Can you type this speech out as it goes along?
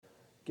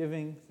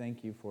giving.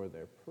 Thank you for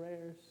their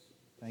prayers.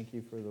 Thank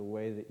you for the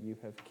way that you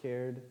have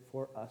cared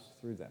for us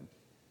through them.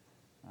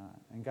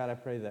 And God, I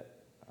pray that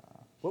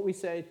what we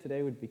say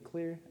today would be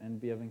clear and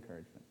be of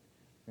encouragement.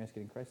 We ask it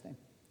in Christ's name.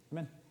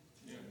 Amen.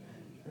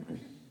 Amen.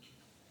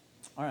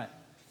 All right.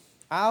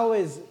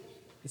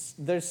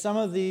 There's some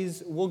of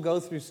these, we'll go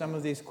through some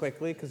of these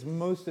quickly because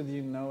most of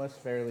you know us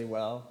fairly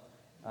well.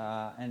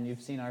 And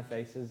you've seen our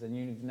faces, and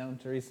you've known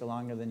Teresa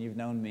longer than you've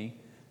known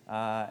me.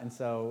 And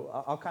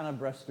so I'll kind of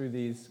brush through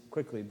these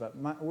quickly. But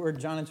we're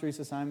John and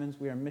Teresa Simons.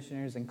 We are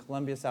missionaries in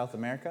Colombia, South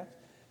America.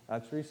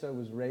 Teresa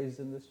was raised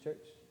in this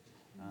church.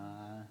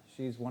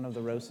 She's one of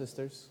the Rose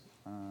sisters.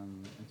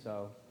 And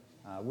so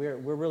we're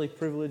really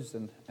privileged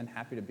and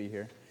happy to be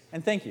here.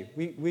 And thank you.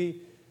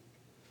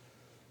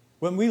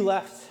 When we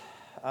left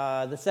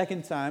the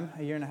second time,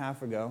 a year and a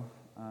half ago,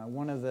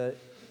 one of the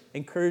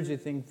encouraging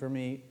things for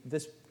me,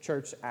 this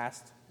church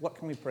asked, what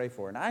can we pray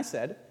for? And I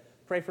said,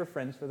 pray for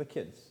Friends for the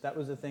Kids. That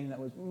was the thing that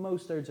was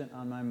most urgent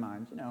on my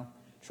mind.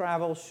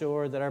 Travel,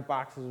 sure, that our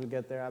boxes would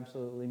get there,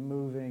 absolutely,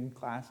 moving,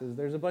 classes.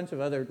 There's a bunch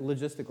of other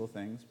logistical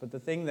things. But the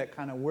thing that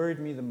kind of worried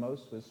me the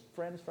most was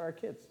Friends for our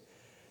kids.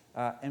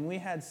 And we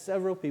had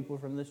several people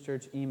from this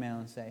church email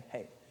and say,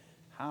 hey,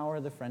 how are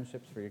the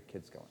friendships for your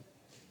kids going?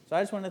 So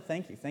I just want to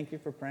thank you. Thank you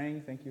for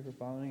praying. Thank you for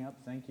following up.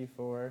 Thank you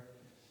for,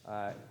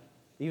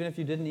 even if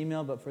you didn't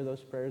email, but for those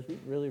prayers, we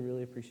really,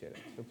 really appreciate it.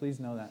 So please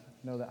know that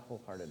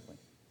wholeheartedly.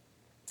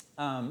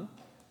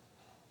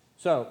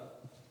 So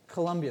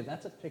Colombia,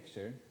 that's a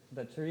picture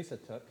that Teresa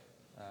took.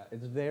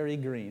 It's very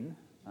green.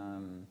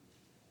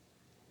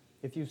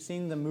 If you've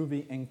seen the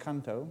movie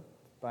Encanto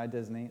by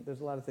Disney, there's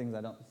a lot of things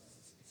I don't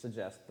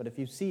suggest, but if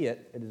you see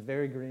it, it is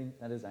very green.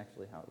 That is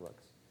actually how it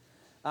looks.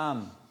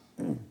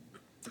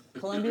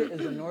 Colombia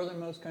is the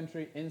northernmost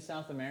country in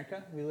South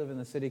America. We live in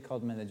the city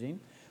called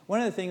Medellin. One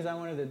of the things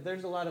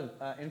there's a lot of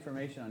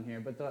information on here,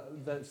 but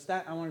the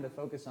stat I wanted to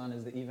focus on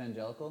is the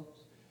evangelical,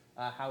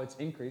 how it's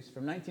increased.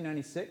 From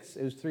 1996,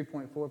 it was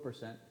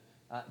 3.4%.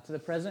 To the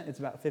present, it's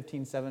about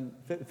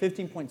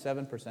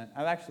 15.7%.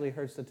 I've actually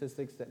heard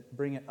statistics that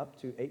bring it up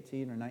to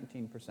 18 or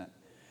 19%.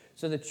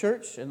 So the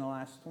church in the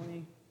last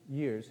 20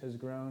 years has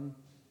grown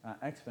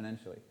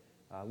exponentially.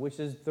 Which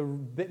is the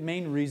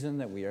main reason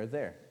that we are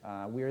there.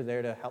 We are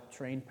there to help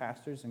train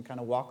pastors and kind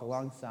of walk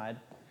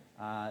alongside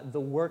the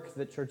work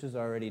that churches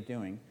are already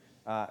doing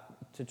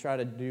to try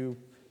to do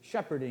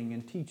shepherding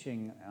and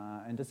teaching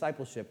and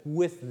discipleship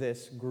with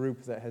this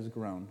group that has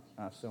grown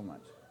so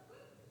much.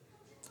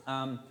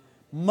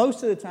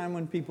 Most of the time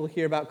when people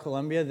hear about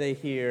Colombia, they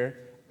hear,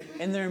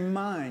 in their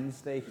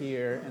minds, they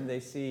hear and they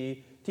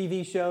see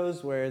TV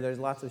shows where there's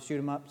lots of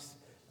shoot-em-ups,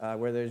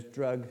 where there's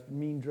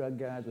mean drug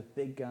guys with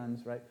big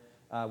guns, right?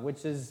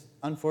 Which is,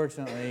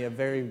 unfortunately, a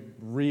very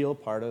real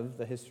part of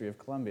the history of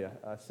Colombia.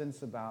 Since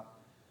the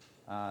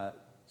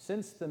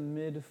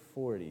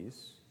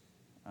mid-40s,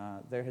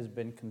 there has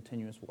been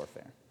continuous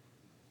warfare.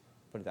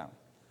 Put it down.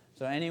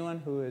 So anyone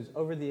who is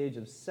over the age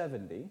of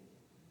 70,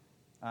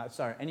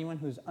 anyone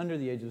who's under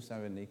the age of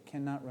 70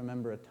 cannot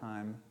remember a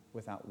time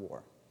without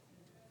war.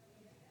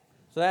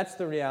 So that's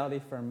the reality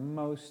for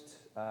most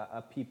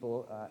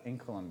people in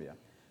Colombia.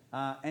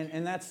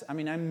 And that's, I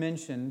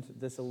mentioned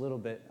this a little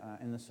bit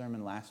in the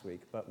sermon last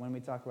week, but when we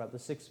talk about the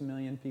 6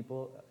 million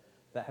people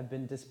that have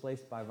been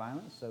displaced by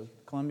violence, so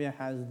Colombia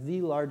has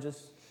the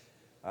largest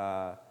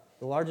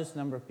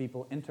number of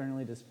people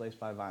internally displaced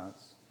by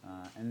violence,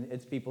 and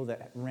it's people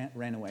that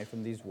ran away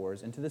from these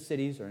wars into the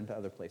cities or into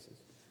other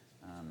places.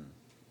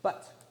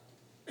 But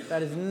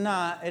it is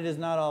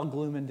not all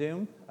gloom and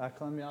doom.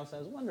 Colombia also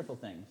has wonderful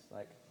things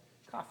like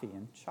coffee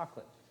and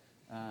chocolate,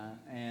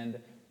 and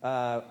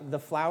the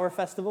Flower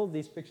Festival.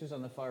 These pictures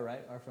on the far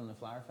right are from the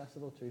Flower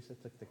Festival. Teresa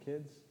took the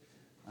kids.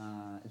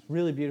 It's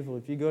really beautiful.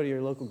 If you go to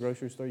your local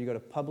grocery store, you go to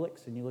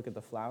Publix, and you look at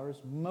the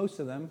flowers, most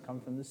of them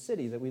come from the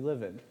city that we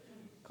live in,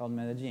 called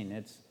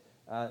Medellin.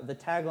 The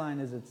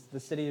tagline is, it's the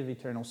city of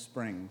eternal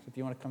springs. If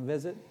you want to come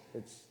visit,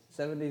 it's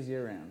 7 days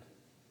year-round.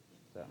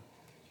 So,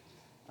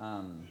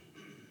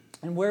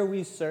 and where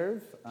we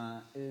serve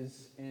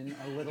is in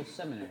a little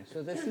seminary.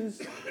 So this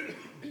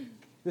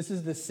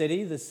is the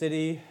city. The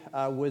city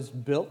was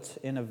built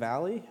in a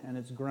valley, and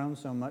it's grown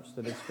so much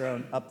that it's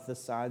grown up the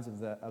sides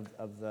of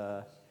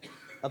the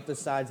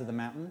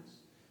mountains.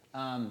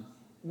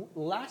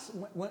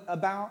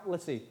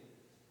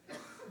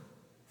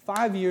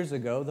 5 years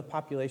ago, the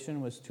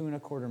population was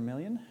 2.25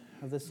 million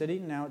of the city.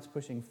 Now it's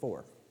pushing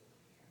 4.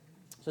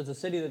 So it's a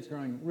city that's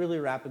growing really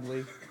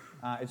rapidly.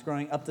 It's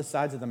growing up the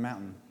sides of the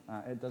mountain.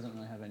 It doesn't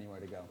really have anywhere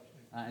to go.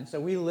 And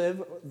so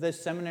this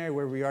seminary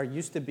where we are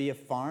used to be a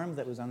farm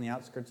that was on the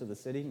outskirts of the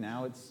city.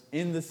 Now it's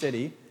in the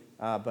city,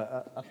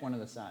 but up one of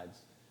the sides.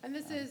 And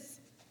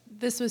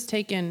this was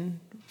taken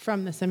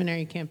from the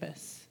seminary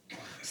campus.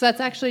 So that's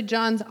actually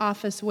John's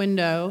office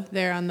window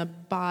there on the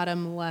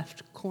bottom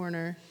left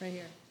corner, right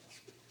here.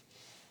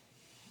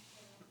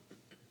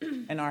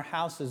 And our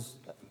house is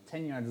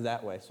 10 yards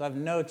that way, so I have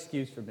no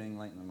excuse for being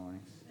late in the morning.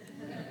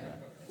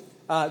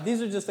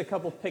 These are just a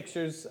couple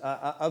pictures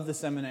of the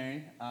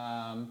seminary.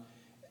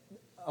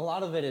 a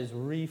lot of it is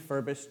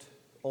refurbished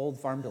old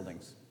farm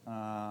buildings.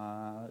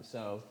 Yeah,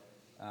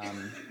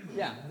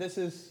 this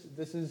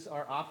is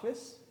our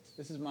office.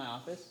 This is my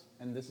office,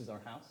 and this is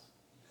our house.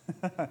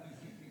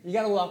 You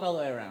got to walk all the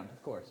way around,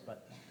 of course,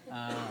 but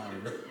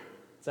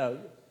so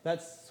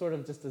that's sort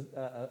of just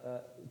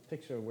a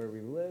picture of where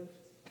we live.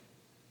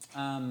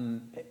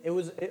 It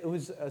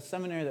was a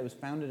seminary that was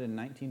founded in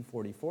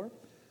 1944,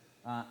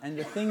 and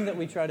the thing that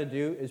we try to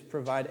do is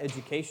provide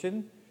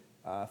education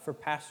for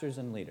pastors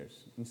and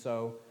leaders. And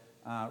so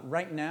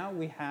right now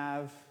we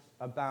have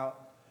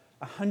about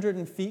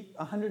 150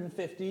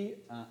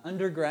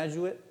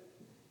 undergraduate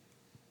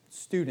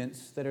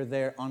students that are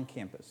there on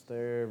campus.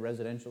 They're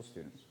residential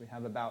students. We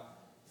have about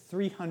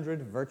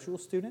 300 virtual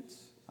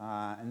students,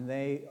 and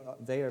they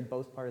are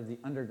both part of the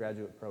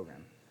undergraduate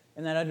program.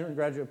 In that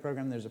undergraduate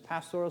program, there's a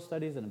pastoral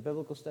studies and a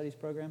biblical studies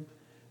program.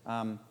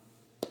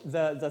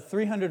 The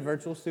 300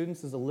 virtual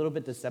students is a little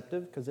bit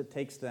deceptive because it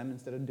takes them,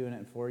 instead of doing it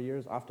in 4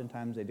 years,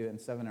 oftentimes they do it in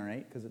 7 or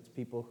 8 because it's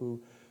people who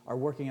are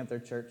working at their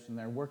church and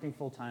they're working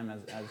full-time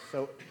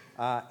so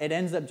it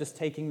ends up just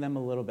taking them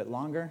a little bit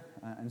longer,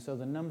 and so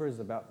the number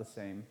is about the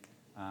same,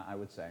 I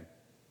would say.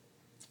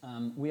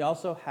 We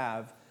also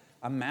have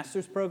a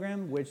master's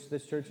program, which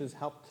this church has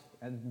helped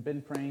and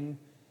been praying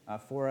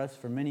for us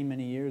for many,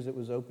 many years. It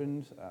was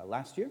opened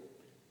last year.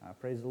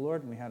 Praise the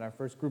Lord. And we had our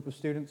first group of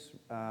students.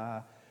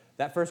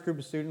 That first group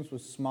of students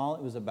was small.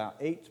 It was about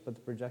 8, but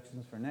the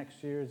projections for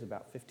next year is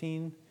about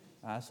 15.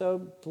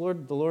 So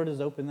the Lord has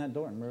opened that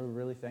door, and we're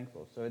really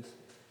thankful. So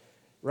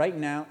right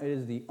now, it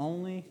is the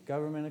only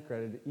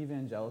government-accredited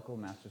evangelical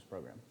master's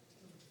program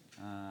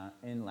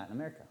in Latin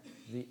America.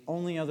 The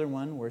only other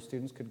one where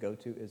students could go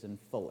to is in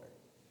Fuller,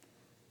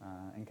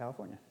 in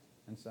California.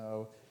 And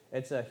so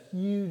it's a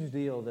huge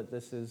deal that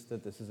this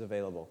is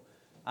available.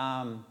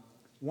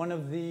 One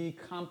of the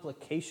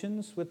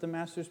complications with the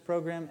master's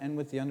program and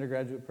with the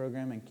undergraduate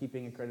program and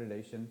keeping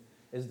accreditation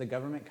is the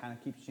government kind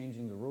of keeps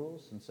changing the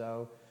rules. And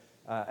so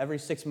every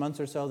 6 months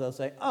or so, they'll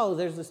say, oh,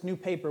 there's this new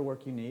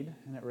paperwork you need,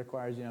 and it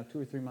requires 2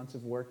 or 3 months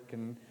of work.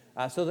 And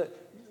so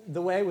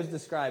the way it was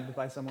described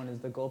by someone is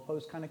the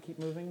goalposts kind of keep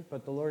moving,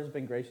 but the Lord has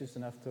been gracious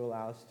enough to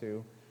allow us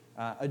to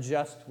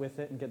adjust with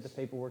it and get the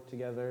paperwork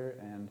together.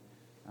 And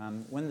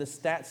when the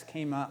stats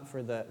came up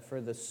for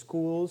the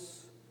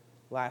schools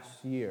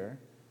last year,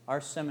 our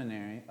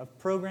seminary, of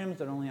programs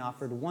that only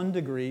offered 1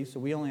 degree, so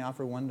we only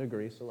offer 1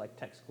 degree, so like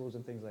tech schools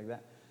and things like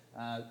that,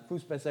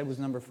 FUSPEC was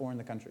number 4 in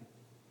the country.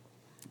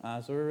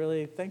 So we're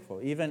really thankful.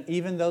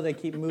 Even though they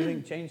keep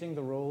changing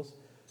the rules,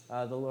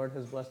 the Lord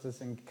has blessed us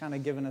and kind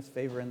of given us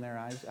favor in their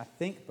eyes, I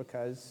think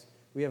because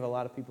we have a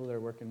lot of people that are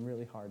working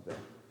really hard there.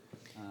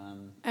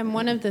 And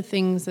one of the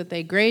things that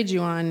they grade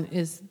you on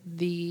is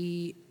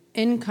the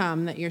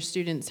income that your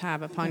students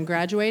have upon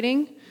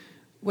graduating,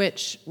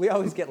 which we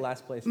always get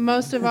last place.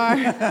 Most of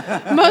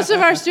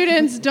our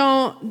students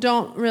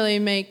don't really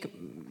make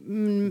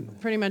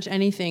pretty much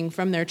anything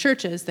from their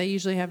churches. They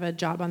usually have a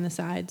job on the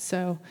side,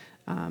 so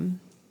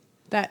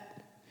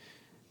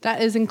that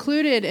is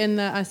included in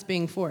the us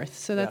being fourth.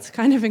 So that's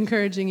kind of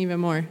encouraging even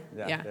more.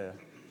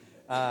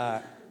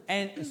 Yeah.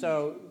 And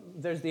so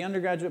there's the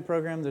undergraduate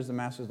program, there's the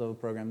master's level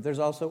program. There's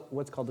also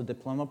what's called a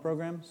diploma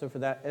program. So for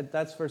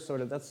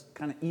that's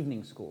kind of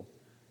evening school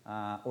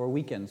or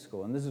weekend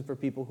school. And this is for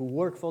people who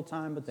work full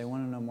time, but they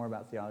want to know more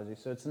about theology.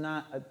 So it's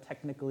not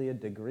technically a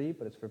degree,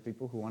 but it's for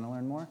people who want to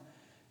learn more.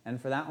 And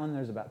for that one,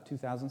 there's about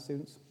 2,000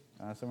 students,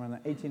 somewhere in the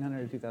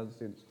 1,800 to 2,000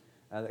 students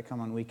that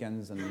come on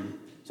weekends. And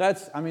so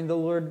the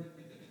Lord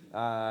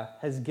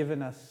has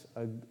given us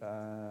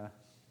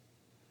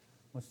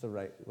what's the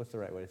right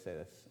way to say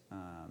this?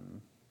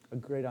 Some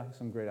great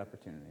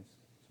opportunities,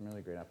 some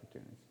really great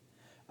opportunities.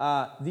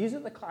 These are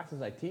the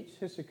classes I teach: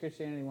 History,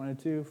 Christianity 1 and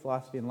 2,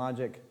 Philosophy and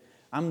Logic.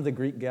 I'm the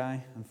Greek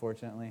guy,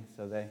 unfortunately,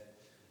 so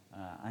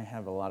I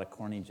have a lot of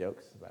corny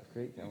jokes about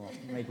Greek. I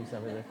won't make you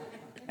suffer there.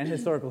 And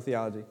historical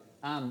theology.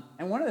 And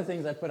one of the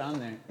things I put on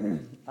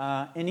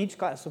there, in each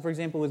class, so for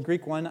example, with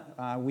Greek 1,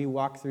 we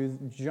walk through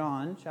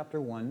John chapter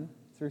 1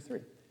 through 3.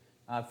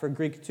 For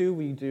Greek 2,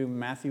 we do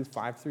Matthew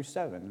 5 through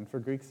 7. And for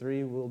Greek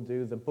 3, we'll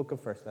do the book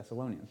of 1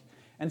 Thessalonians.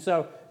 And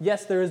so,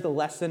 yes, there is the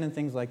lesson and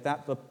things like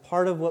that, but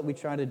part of what we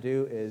try to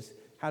do is,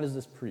 how does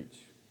this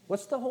preach?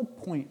 What's the whole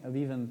point of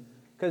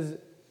because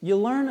you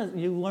learn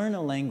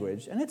a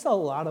language, and it's a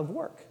lot of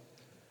work.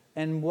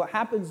 And what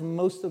happens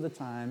most of the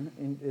time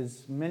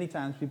is many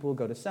times people will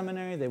go to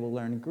seminary, they will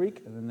learn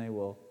Greek, and then they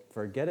will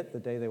forget it the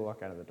day they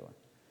walk out of the door.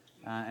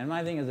 And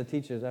my thing as a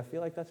teacher is I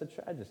feel like that's a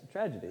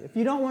tragedy. If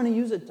you don't want to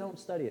use it, don't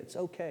study it. It's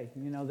okay.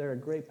 There are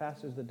great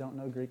pastors that don't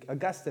know Greek.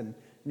 Augustine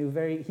knew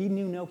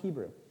no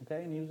Hebrew,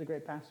 okay? And he was a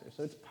great pastor.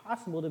 So it's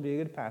possible to be a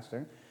good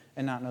pastor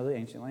and not know the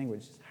ancient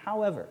languages.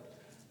 However,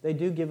 they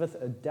do give us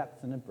a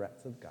depth and a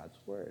breadth of God's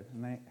word.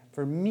 And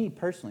for me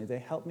personally, they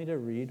help me to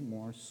read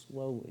more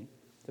slowly,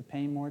 to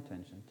pay more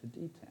attention to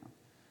detail.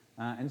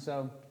 And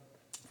so,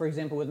 for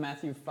example, with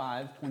Matthew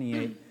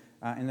 5:28,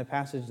 in the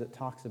passage that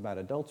talks about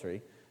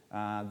adultery,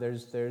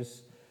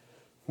 there's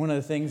One of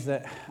the things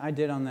that I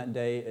did on that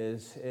day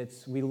is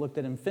we looked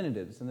at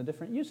infinitives and the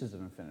different uses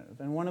of infinitive.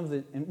 And one of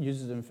the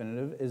uses of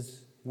infinitive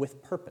is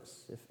with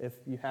purpose. If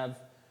you have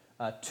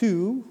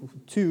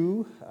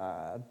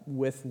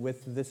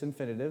with this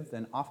infinitive,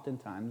 then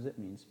oftentimes it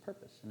means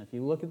purpose. And if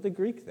you look at the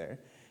Greek there,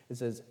 it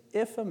says,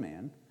 if a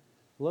man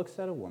looks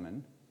at a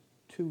woman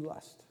to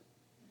lust.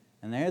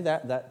 And there,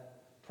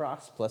 that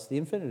pros plus the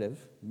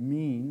infinitive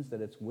means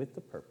that it's with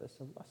the purpose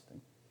of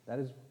lusting. That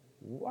is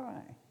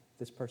why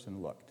this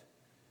person looked.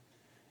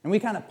 And we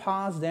kind of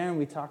pause there and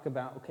we talk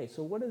about, okay,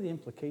 so what are the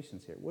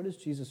implications here? What is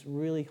Jesus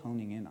really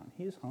honing in on?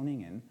 He is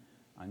honing in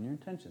on your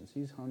intentions.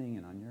 He's honing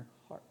in on your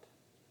heart,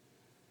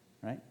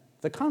 right?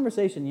 The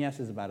conversation, yes,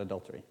 is about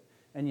adultery.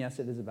 And yes,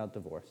 it is about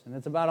divorce. And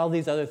it's about all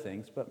these other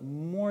things. But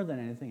more than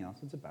anything else,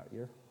 it's about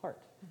your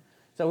heart.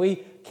 So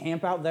we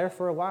camp out there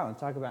for a while and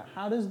talk about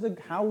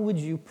how would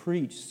you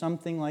preach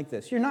something like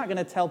this? You're not going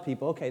to tell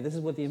people, okay, this is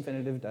what the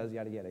infinitive does,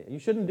 yada, yada. You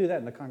shouldn't do that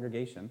in the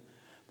congregation.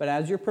 But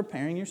as you're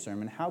preparing your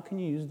sermon, how can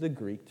you use the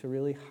Greek to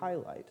really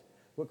highlight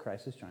what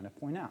Christ is trying to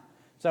point out?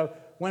 So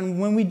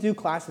when we do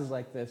classes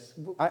like this,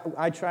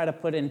 I try to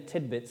put in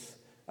tidbits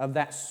of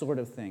that sort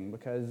of thing,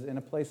 because in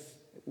a place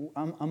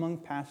among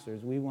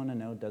pastors, we want to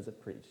know, does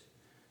it preach?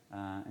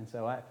 And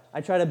so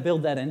I try to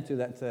build that into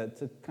that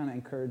to kind of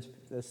encourage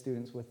the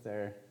students with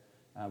their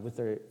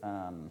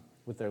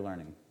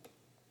learning.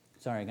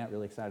 Sorry, I got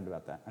really excited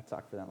about that. I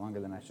talked for that longer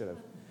than I should have.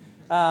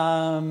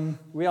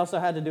 We also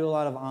had to do a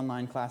lot of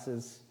online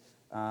classes,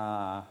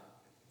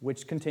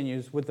 which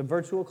continues with the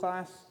virtual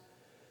class.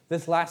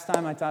 This last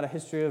time I taught a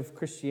history of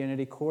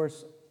Christianity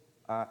course,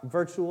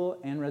 virtual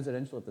and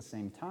residential at the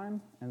same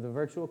time, and the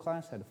virtual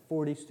class had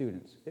 40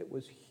 students. It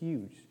was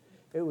huge.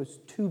 It was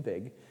too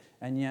big,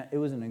 and yet it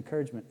was an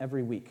encouragement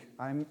every week.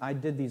 I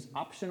did these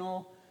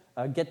optional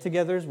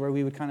get-togethers where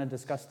we would kind of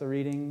discuss the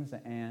readings,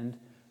 and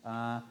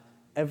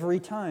every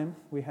time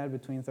we had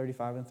between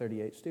 35 and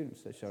 38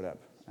 students that showed up.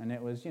 And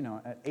it was,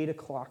 at 8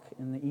 o'clock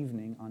in the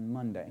evening on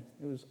Monday.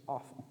 It was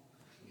awful.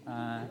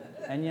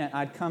 And yet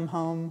I'd come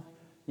home,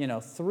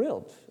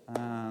 thrilled,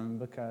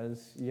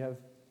 because you have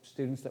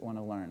students that want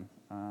to learn.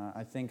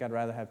 I think I'd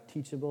rather have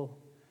teachable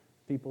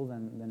people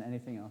than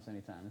anything else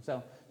anytime. And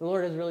so the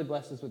Lord has really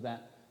blessed us with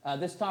that.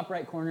 This top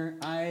right corner,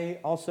 I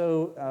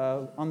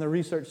also, on the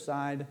research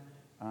side,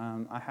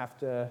 I have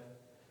to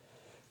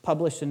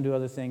publish and do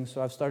other things.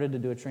 So I've started to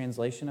do a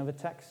translation of a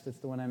text. It's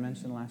the one I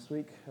mentioned last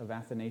week of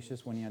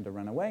Athanasius when he had to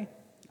run away.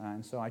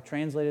 And so I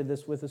translated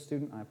this with a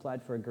student. I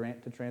applied for a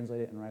grant to translate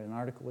it and write an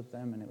article with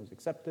them, and it was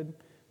accepted.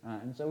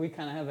 And so we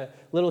kind of have a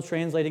little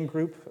translating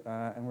group,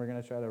 and we're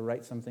going to try to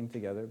write something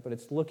together. But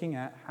it's looking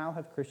at how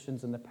have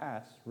Christians in the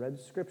past read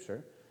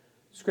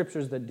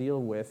scriptures that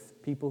deal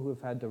with people who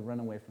have had to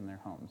run away from their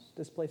homes,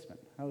 displacement.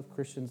 How have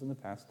Christians in the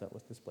past dealt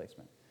with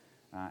displacement?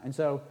 And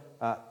so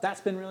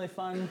that's been really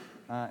fun.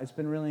 It's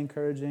been really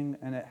encouraging,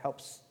 and it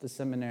helps the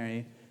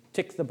seminary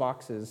tick the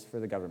boxes for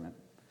the government.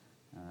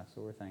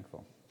 So we're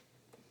thankful.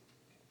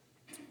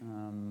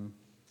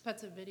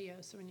 That's a video,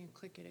 so when you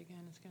click it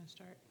again, it's going to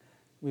start.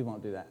 We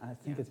won't do that. I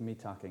think it's me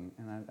talking,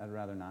 and I'd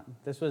rather not.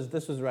 This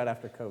was right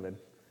after COVID.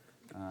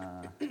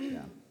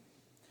 Yeah.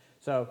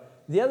 So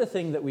the other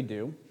thing that we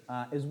do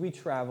is we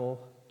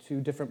travel to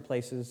different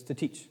places to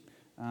teach.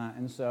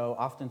 And so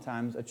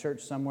oftentimes a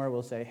church somewhere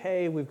will say,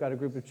 hey, we've got a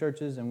group of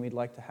churches, and we'd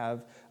like to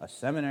have a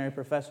seminary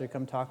professor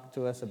come talk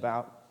to us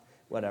about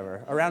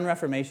whatever. Around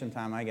Reformation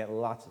time, I get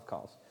lots of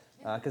calls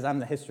because I'm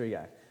the history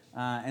guy.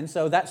 And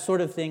so that sort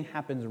of thing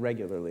happens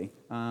regularly.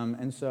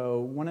 And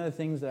so one of the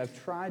things that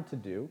I've tried to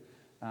do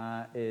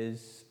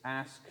is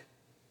ask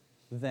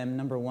them,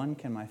 number one,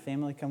 can my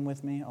family come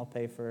with me? I'll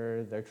pay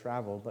for their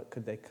travel, but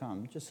could they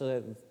come? Just so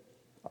that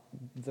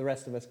the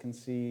rest of us can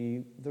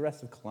see the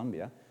rest of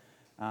Columbia.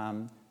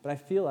 But I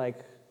feel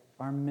like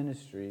our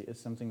ministry is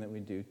something that we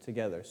do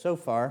together. So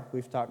far,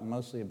 we've talked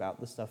mostly about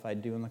the stuff I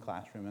do in the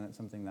classroom, and it's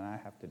something that I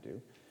have to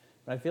do.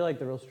 But I feel like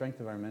the real strength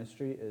of our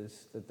ministry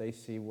is that they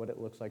see what it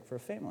looks like for a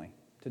family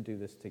to do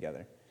this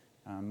together.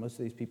 Most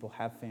of these people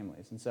have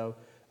families. And so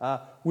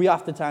we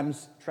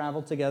oftentimes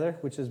travel together,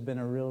 which has been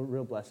a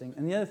real blessing.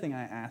 And the other thing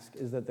I ask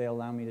is that they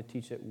allow me to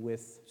teach it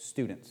with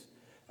students.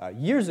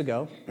 Years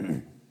ago,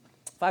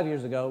 5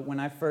 years ago, when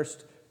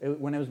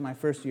it was my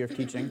first year of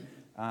teaching,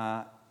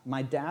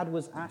 my dad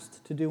was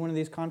asked to do one of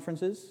these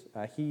conferences.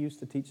 He used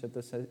to teach at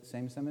the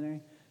same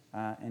seminary.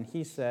 And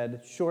he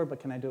said, sure, but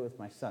can I do it with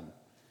my son?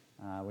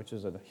 Which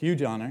is a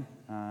huge honor.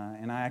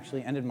 And I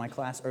actually ended my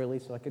class early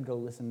so I could go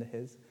listen to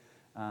his.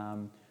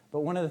 But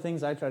one of the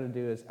things I try to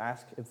do is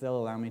ask if they'll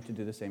allow me to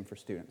do the same for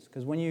students.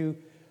 Because when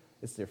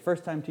it's their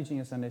first time teaching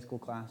a Sunday school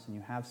class and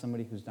you have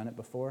somebody who's done it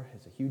before,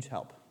 it's a huge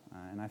help.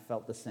 And I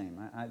felt the same.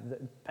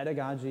 The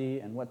pedagogy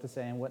and what to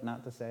say and what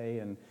not to say,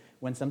 and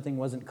when something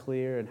wasn't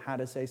clear and how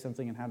to say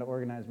something and how to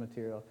organize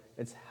material,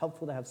 it's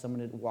helpful to have someone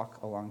to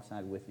walk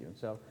alongside with you. And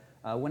so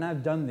when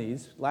I've done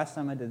these, last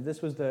time I did,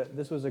 this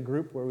was a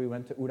group where we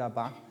went to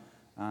Urabá.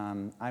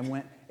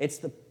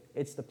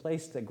 It's the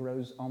place that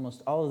grows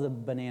almost all of the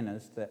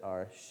bananas that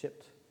are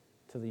shipped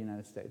to the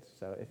United States.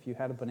 So if you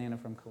had a banana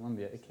from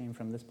Colombia, it came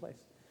from this place.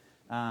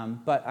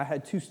 But I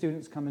had 2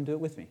 students come and do it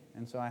with me.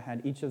 And so I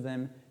had each of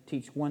them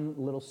teach one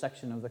little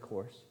section of the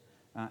course.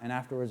 And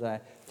afterwards, I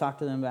talked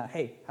to them about,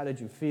 hey, how did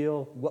you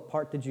feel? What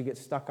part did you get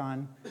stuck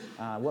on?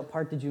 What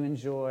part did you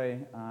enjoy?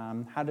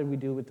 How did we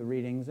do with the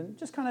readings? And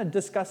just kind of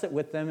discuss it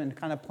with them and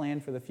kind of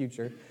plan for the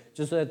future,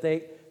 just so that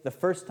the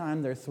first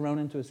time they're thrown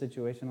into a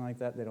situation like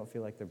that, they don't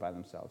feel like they're by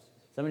themselves.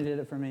 Somebody did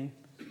it for me.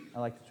 I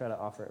like to try to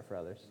offer it for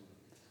others.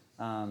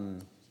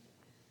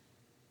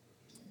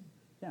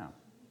 Yeah.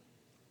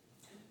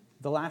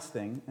 The last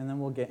thing, and then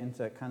we'll get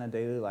into kind of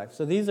daily life.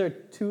 So these are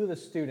 2 of the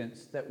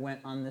students that went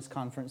on this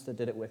conference that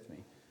did it with me.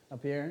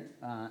 Up here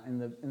in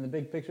the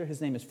big picture, his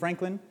name is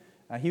Franklin.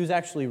 He was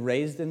actually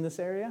raised in this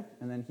area,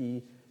 and then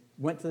he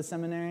went to the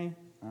seminary,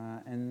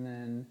 and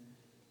then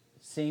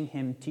seeing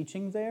him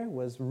teaching there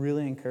was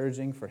really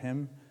encouraging for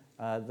him.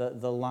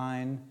 The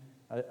line,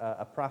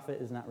 a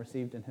prophet is not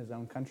received in his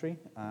own country.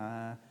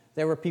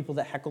 There were people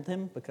that heckled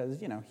him because,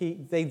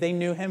 they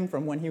knew him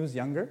from when he was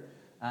younger,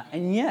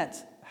 and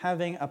yet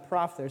having a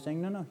prof there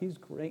saying, no, he's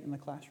great in the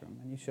classroom,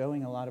 and he's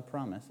showing a lot of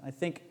promise. I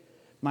think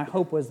my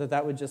hope was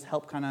that would just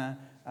help kind of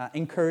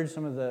encourage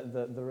some of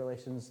the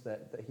relations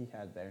that he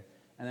had there.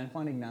 And then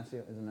Juan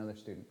Ignacio is another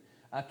student.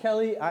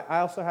 Kelly, I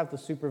also have to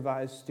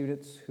supervise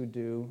students who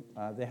do,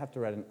 they have to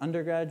write an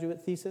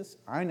undergraduate thesis.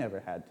 I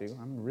never had to.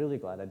 I'm really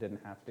glad I didn't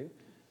have to,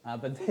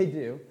 but they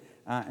do.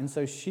 And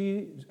so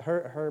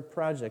her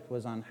project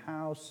was on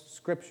how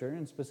Scripture,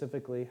 and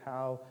specifically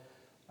how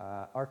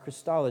our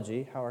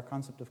Christology, how our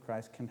concept of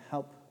Christ can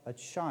help a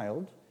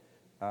child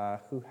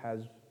who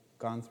has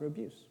gone through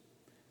abuse.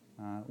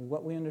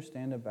 What we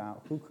understand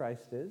about who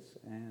Christ is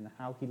and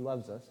how he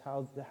loves us,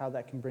 how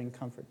that can bring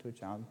comfort to a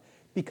child,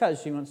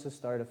 because she wants to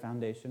start a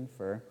foundation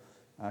for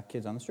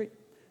kids on the street.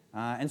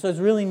 And so it's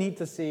really neat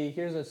to see,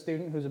 here's a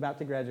student who's about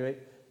to graduate,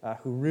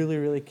 who really,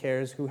 really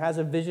cares, who has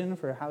a vision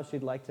for how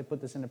she'd like to put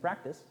this into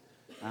practice.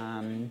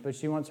 But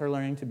she wants her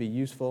learning to be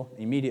useful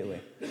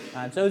immediately.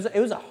 So it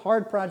was a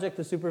hard project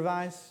to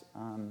supervise,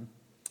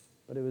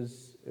 but it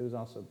was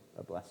also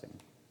a blessing.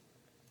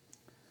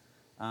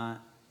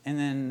 And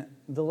then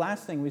the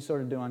last thing we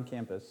sort of do on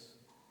campus,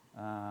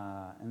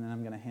 and then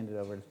I'm going to hand it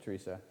over to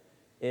Teresa,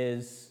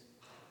 is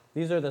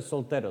these are the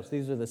solteros.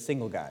 These are the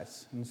single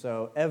guys. And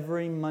so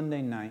every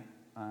Monday night,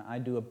 I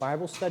do a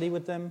Bible study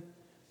with them.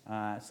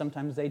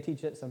 Sometimes they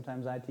teach it,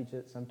 sometimes I teach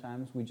it,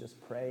 sometimes we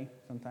just pray.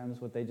 Sometimes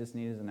what they just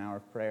need is an hour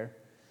of prayer.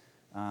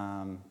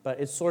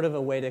 But it's sort of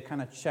a way to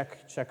kind of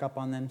check up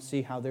on them,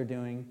 see how they're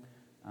doing,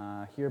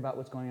 hear about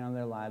what's going on in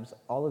their lives.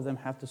 All of them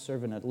have to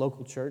serve in a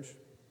local church,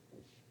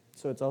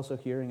 so it's also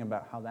hearing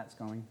about how that's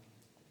going.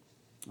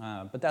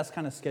 But that's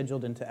kind of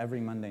scheduled into every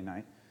Monday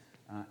night.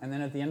 And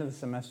then at the end of the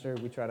semester,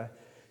 we try to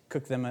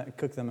cook them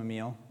a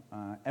meal.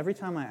 Every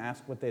time I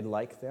ask what they'd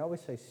like, they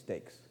always say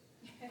steaks.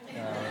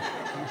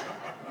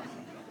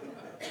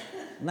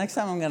 Next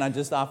time I'm gonna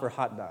just offer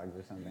hot dogs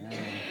or something.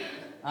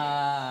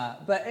 I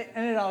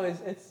don't know.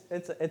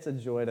 It's a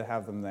joy to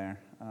have them there.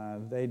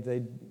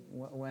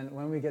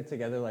 When we get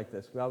together like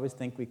this, we always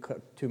think we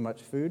cook too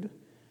much food,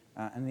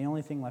 and the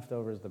only thing left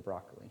over is the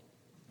broccoli.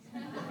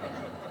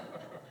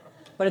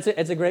 But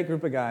it's a great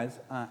group of guys,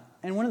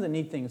 and one of the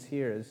neat things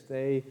here is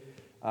they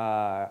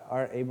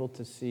are able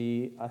to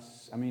see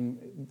us. I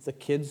mean, the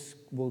kids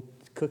will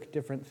cook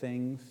different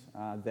things.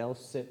 They'll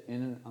sit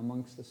in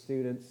amongst the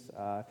students.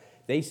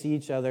 They see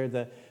each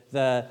other.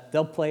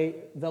 They'll play.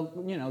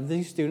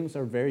 These students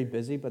are very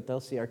busy, but they'll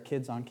see our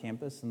kids on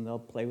campus and they'll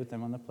play with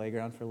them on the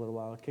playground for a little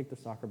while. Kick the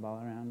soccer ball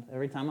around.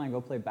 Every time I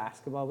go play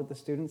basketball with the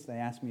students, they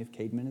ask me if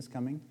Cademan is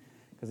coming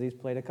because he's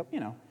played a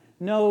couple.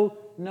 No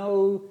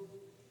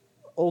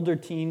older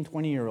teen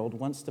 20-year-old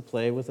wants to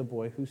play with a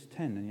boy who's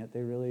 10, and yet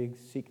they really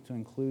seek to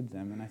include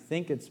them. And I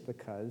think it's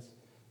because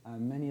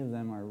many of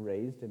them are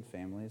raised in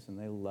families, and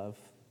they love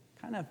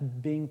kind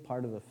of being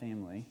part of a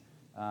family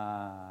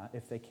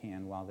if they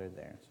can while they're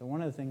there. So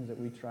one of the things that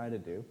we try to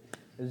do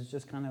is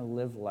just kind of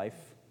live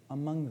life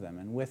among them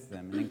and with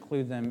them and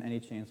include them any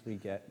chance we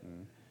get.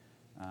 And,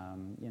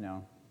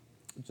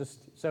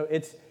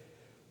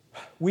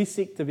 we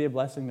seek to be a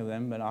blessing to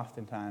them, but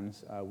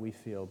oftentimes we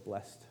feel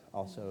blessed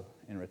also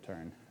in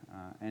return.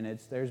 And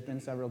there's been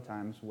several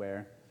times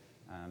where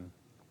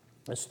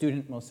a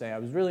student will say, I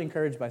was really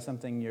encouraged by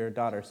something your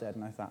daughter said,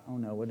 and I thought, oh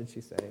no, what did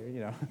she say?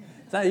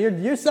 It's not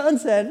your son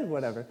said,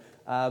 whatever.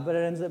 But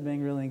it ends up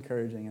being really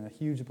encouraging and a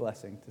huge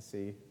blessing to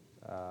see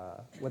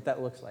what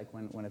that looks like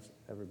when it's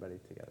everybody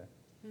together.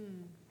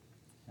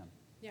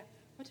 Yeah.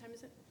 What time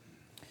is it?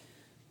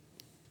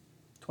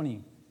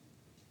 20.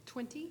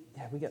 20?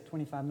 Yeah, we got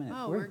 25 minutes.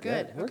 Oh, we're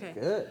good. We're Okay.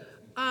 good.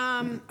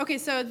 Okay,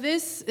 so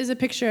this is a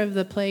picture of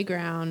the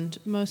playground.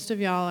 Most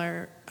of y'all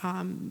are,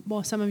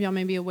 some of y'all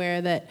may be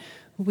aware that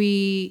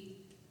we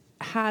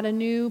had a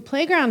new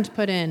playground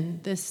put in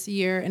this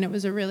year, and it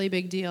was a really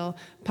big deal.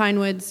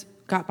 Pinewoods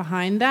got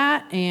behind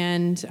that,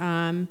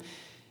 and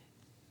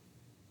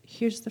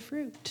here's the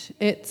fruit.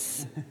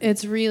 It's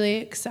really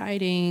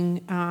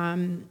exciting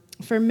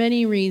for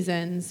many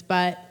reasons,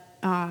 but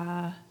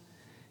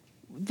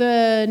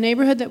the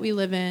neighborhood that we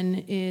live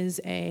in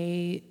is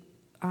a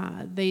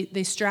they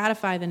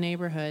stratify the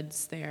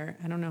neighborhoods there.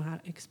 I don't know how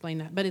to explain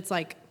that, but it's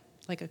like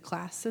a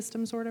class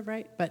system sort of,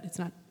 right? But it's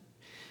not.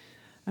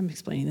 I'm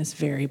explaining this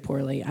very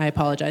poorly. I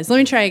apologize. Let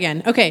me try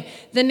again. Okay,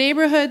 the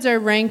neighborhoods are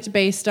ranked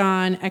based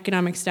on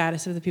economic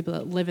status of the people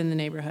that live in the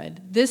neighborhood.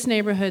 This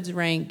neighborhood's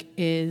rank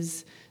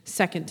is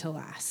second to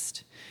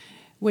last,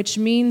 which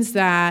means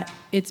that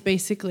it's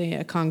basically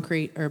a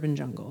concrete urban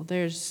jungle.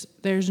 There's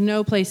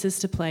no places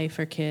to play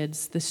for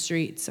kids. The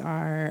streets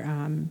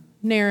are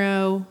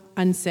narrow,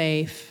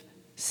 unsafe,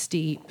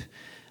 steep.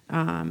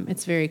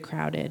 It's very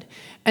crowded.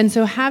 And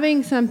so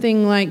having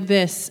something like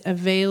this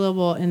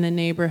available in the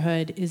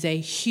neighborhood is a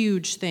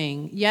huge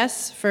thing.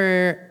 Yes,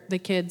 for the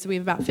kids, we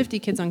have about 50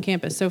 kids on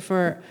campus. So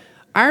for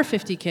our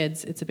 50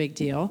 kids, it's a big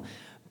deal.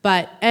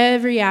 But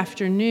every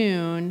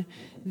afternoon,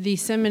 the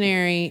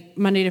seminary,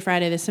 Monday to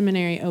Friday, the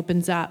seminary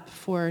opens up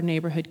for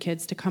neighborhood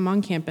kids to come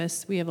on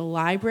campus. We have a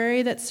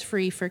library that's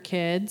free for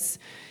kids,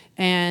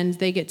 and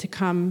they get to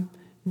come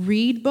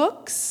read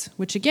books,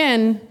 which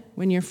again,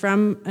 when you're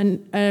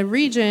from a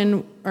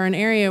region or an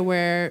area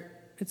where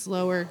it's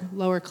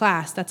lower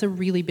class, that's a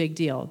really big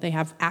deal. They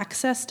have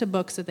access to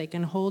books that they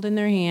can hold in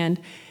their hand,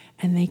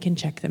 and they can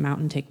check them out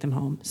and take them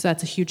home. So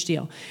that's a huge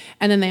deal.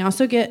 And then they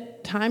also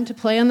get time to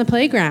play on the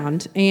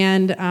playground.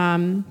 And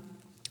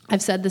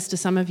I've said this to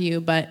some of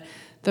you, but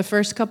the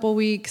first couple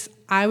weeks,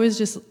 I was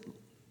just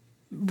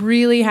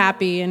really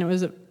happy, and it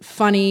was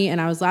funny,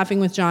 and I was laughing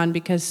with John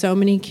because so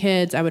many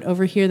kids, I would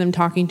overhear them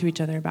talking to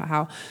each other about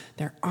how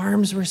their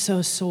arms were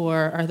so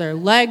sore or their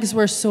legs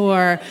were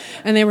sore,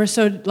 and they were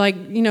so,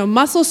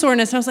 muscle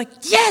soreness. And I was like,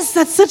 yes,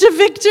 that's such a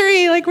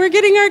victory. Like, we're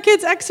getting our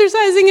kids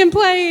exercising and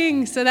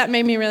playing. So that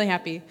made me really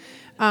happy.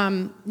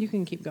 You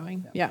can keep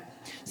going. Yeah.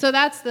 So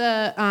that's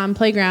the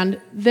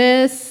playground.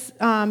 This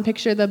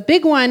picture, the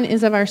big one,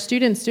 is of our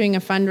students doing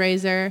a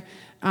fundraiser.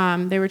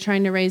 They were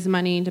trying to raise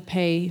money to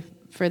pay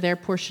for their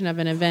portion of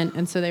an event,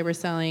 and so they were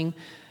selling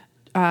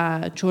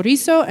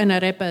chorizo and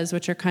arepas,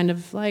 which are kind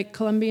of like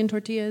Colombian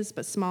tortillas,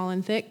 but small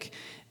and thick.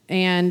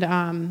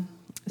 And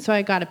so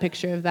I got a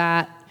picture of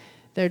that.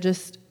 They're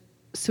just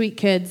sweet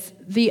kids.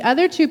 The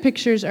other two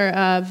pictures are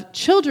of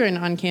children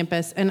on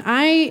campus, and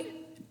I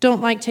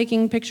don't like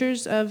taking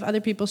pictures of other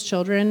people's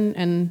children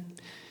and,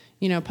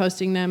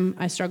 posting them.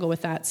 I struggle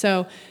with that.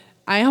 So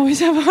I always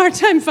have a hard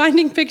time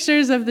finding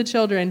pictures of the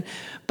children.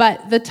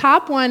 But the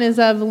top one is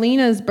of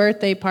Lena's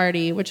birthday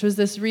party, which was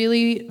this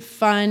really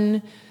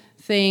fun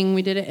thing.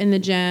 We did it in the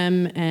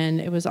gym, and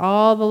it was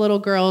all the little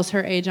girls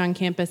her age on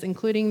campus,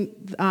 including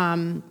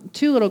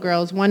two little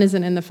girls. One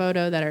isn't in the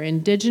photo, that are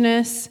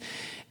indigenous.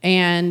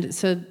 And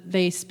so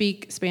they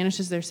speak Spanish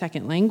as their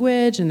second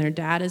language, and their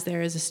dad is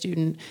there as a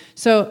student.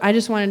 So I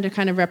just wanted to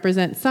kind of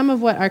represent some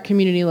of what our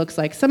community looks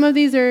like. Some of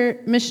these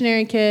are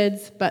missionary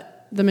kids,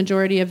 but the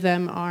majority of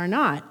them are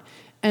not.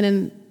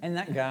 And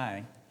that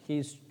guy,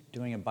 he's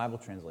doing a Bible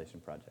translation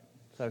project.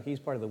 So he's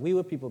part of the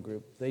Wiwa people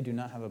group. They do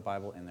not have a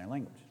Bible in their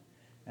language.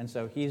 And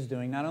so he's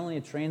doing not only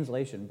a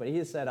translation, but he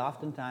has said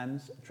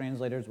oftentimes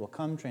translators will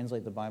come,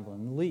 translate the Bible,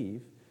 and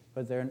leave,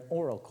 but they're an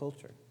oral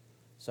culture.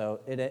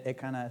 So it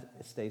kind of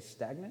stays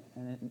stagnant,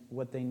 and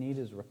what they need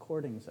is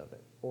recordings of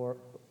it, or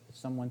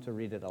someone to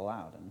read it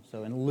aloud. And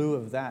so in lieu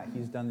of that,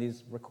 he's done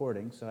these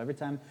recordings. So every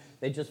time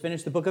they just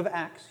finished the book of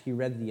Acts, he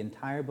read the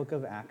entire book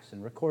of Acts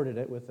and recorded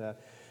it with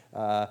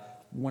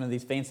one of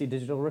these fancy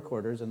digital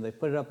recorders, and they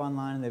put it up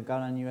online, and they've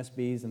got it on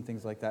USBs and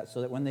things like that, so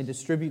that when they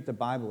distribute the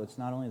Bible, it's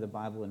not only the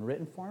Bible in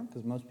written form,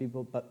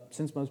 but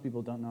since most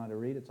people don't know how to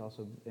read, it's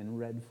also in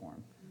read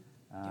form.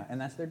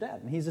 And that's their dad,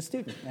 and he's a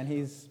student,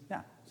 and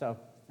so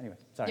anyway,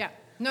 sorry. Yeah,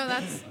 no,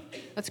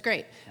 that's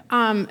great.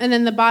 And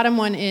then the bottom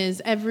one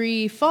is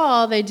every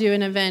fall they do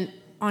an event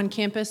on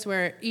campus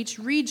where each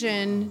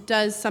region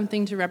does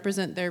something to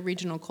represent their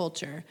regional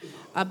culture.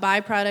 A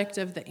byproduct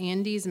of the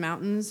Andes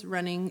Mountains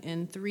running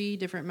in 3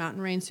 different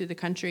mountain ranges through the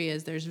country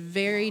is there's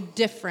very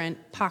different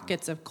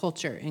pockets of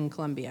culture in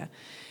Colombia.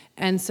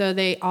 And so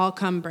they all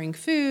come bring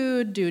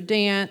food, do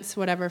dance,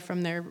 whatever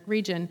from their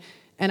region.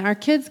 And our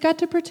kids got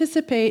to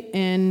participate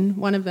in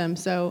one of them.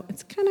 So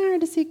it's kind of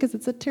hard to see because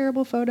it's a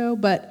terrible photo,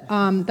 but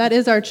that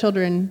is our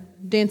children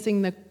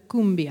dancing the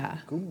cumbia.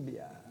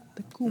 Cumbia.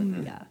 The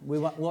cumbia. We're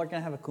going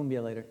to have a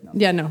cumbia later. No.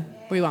 Yeah, no,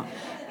 we won't.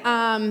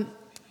 And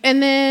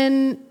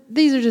then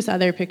these are just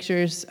other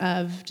pictures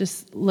of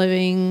just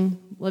living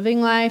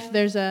life.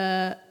 There's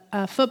a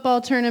football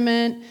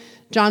tournament.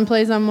 John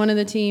plays on one of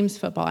the teams.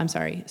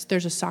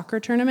 There's a soccer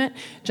tournament.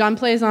 John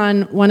plays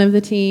on one of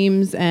the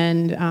teams,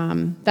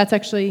 and that's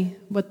actually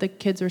what the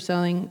kids were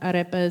selling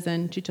arepas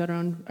and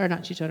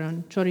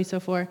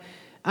chorizo for.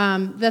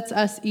 That's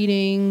us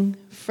eating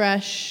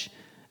fresh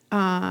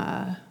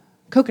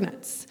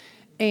coconuts,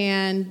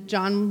 and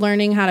John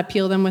learning how to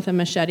peel them with a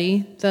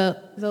machete. The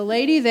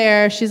lady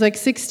there, she's like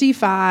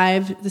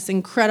 65, this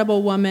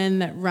incredible woman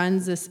that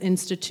runs this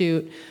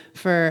institute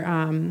for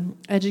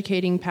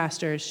educating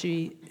pastors.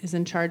 She is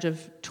in charge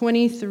of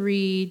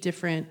 23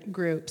 different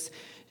groups,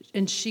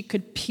 and she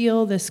could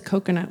peel this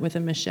coconut with a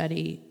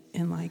machete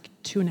in like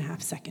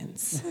 2.5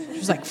 seconds. She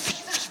was like,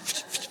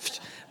 it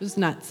was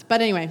nuts.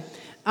 But anyway,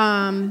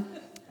 And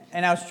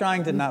I was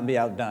trying to not be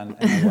outdone,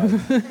 and I was.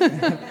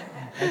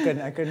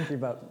 I couldn't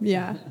keep up.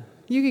 Yeah,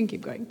 you can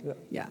keep going.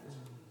 Yeah.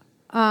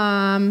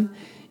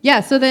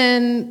 So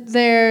then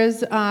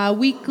there's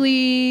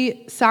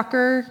weekly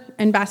soccer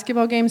and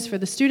basketball games for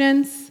the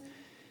students,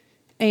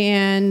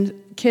 and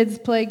kids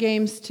play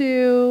games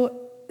too.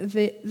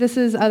 The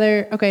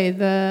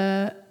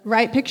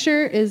right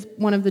picture is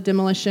one of the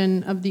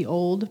demolition of the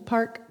old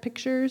park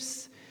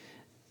pictures.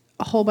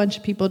 A whole bunch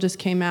of people just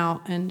came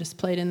out and just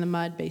played in the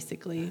mud,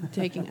 basically.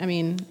 I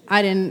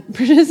didn't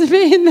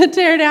participate in the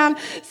teardown,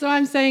 so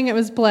I'm saying it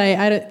was play.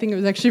 I don't think it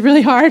was actually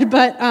really hard,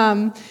 but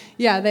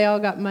they all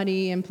got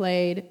muddy and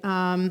played.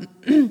 And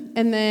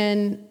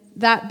then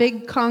that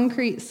big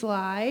concrete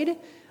slide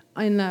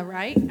on the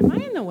right. Am I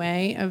in the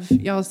way of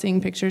y'all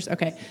seeing pictures?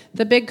 Okay.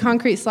 The big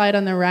concrete slide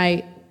on the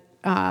right,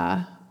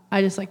 I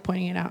just like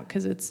pointing it out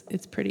because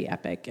it's pretty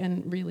epic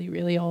and really,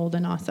 really old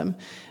and awesome.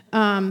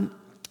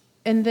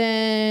 And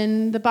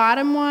then the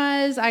bottom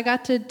was I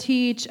got to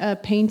teach a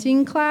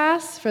painting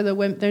class for the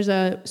women. There's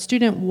a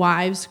student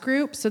wives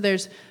group. So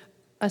there's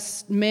a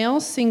male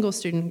single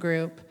student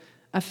group,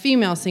 a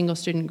female single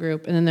student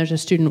group, and then there's a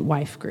student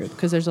wife group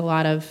because there's a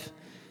lot of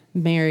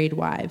married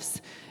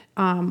wives,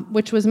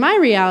 which was my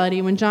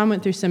reality when John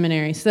went through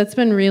seminary. So that's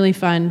been really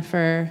fun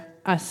for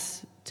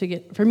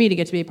me to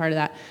get to be a part of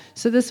that.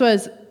 So this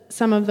was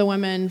some of the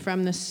women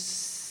from the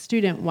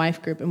student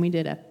wife group, and we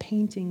did a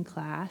painting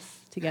class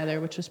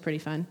together, which was pretty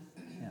fun.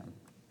 Yeah.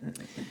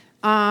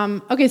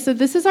 So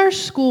this is our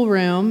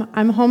schoolroom.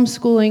 I'm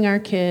homeschooling our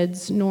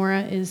kids.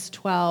 Nora is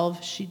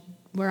 12.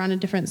 We're on a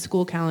different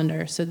school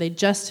calendar, so they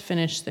just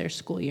finished their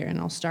school year, and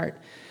I'll start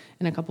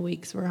in a couple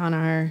weeks. We're on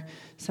our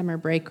summer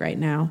break right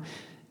now.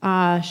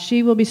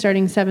 She will be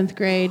starting 7th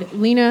grade.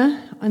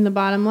 Lena, on the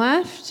bottom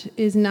left,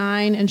 is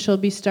 9, and she'll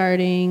be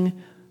starting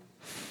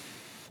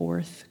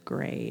 4th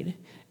grade.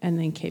 And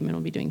then Caitman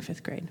will be doing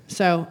 5th grade.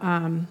 So,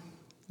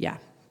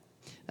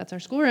 that's our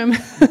schoolroom.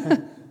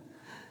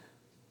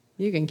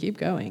 You can keep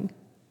going.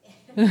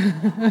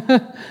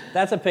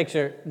 That's a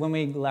picture when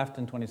we left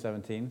in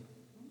 2017.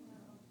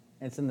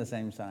 It's in the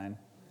same sign.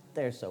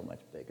 They're so much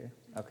bigger.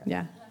 Okay.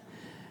 Yeah.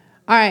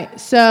 All right.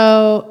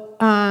 So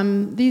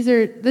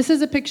this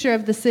is a picture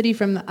of the city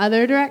from the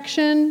other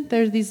direction.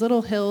 There's these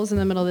little hills in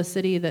the middle of the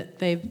city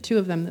two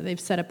of them that they've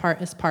set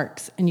apart as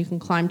parks, and you can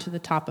climb to the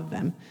top of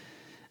them.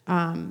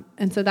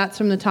 And so that's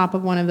from the top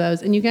of one of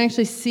those. And you can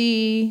actually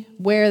see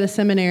where the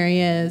seminary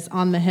is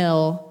on the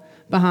hill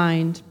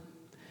behind.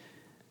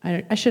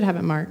 I should have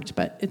it marked,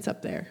 but it's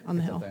up there on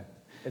the hill. Up there.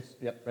 It's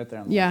right there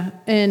on the hill.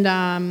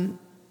 And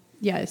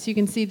so you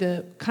can see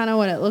the kind of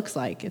what it looks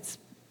like. It's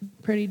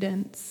pretty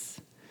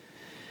dense.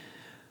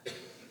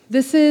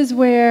 This is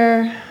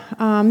where,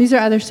 these are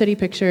other city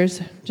pictures,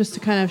 just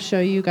to kind of show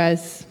you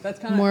guys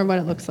more of what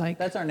it looks like.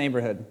 That's our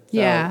neighborhood.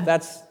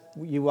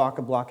 So you walk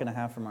a block and a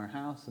half from our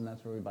house, and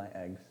that's where we buy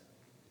eggs.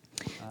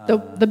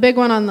 The big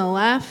one on the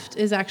left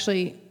is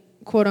actually,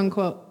 quote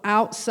unquote,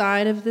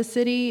 outside of the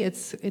city.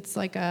 It's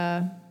like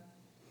I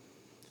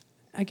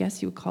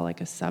guess you would call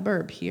like a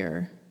suburb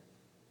here,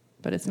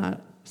 but it's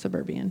not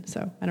suburban,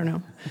 so I don't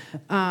know.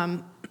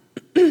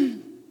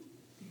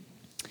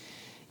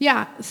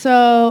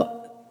 So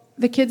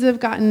the kids have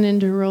gotten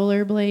into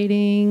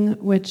rollerblading,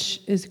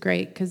 which is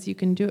great because you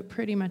can do it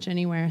pretty much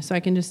anywhere. So I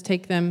can just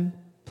take them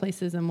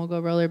places and we'll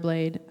go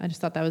rollerblade. I just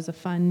thought that was a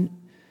fun.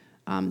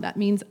 That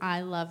means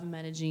I love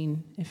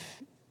Medellin,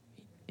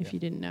 if you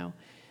didn't know.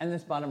 And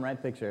this bottom right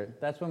picture,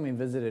 that's when we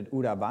visited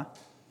Urabá.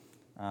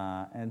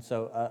 And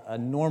so a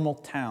normal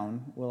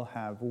town will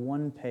have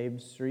one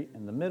paved street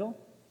in the middle,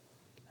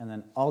 and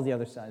then all the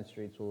other side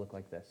streets will look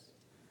like this,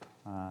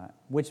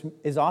 which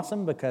is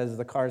awesome because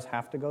the cars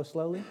have to go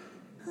slowly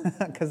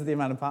because of the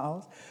amount of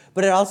potholes.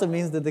 But it also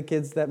means that the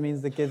kids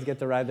get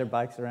to ride their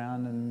bikes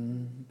around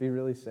and be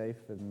really safe.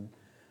 And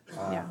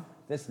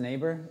this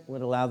neighbor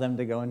would allow them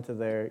to go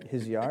into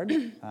his yard,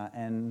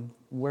 and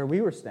where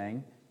we were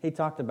staying, he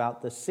talked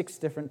about the 6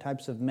 different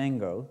types of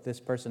mango this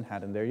person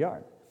had in their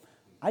yard.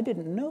 I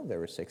didn't know there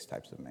were 6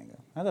 types of mango.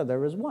 I thought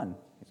there was 1.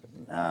 He said,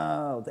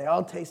 no, they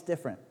all taste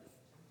different.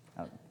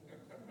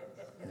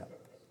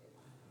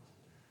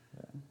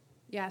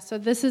 So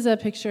this is a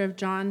picture of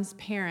John's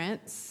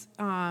parents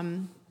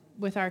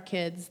with our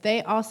kids.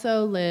 They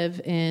also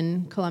live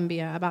in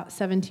Colombia, about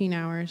 17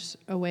 hours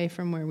away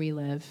from where we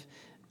live.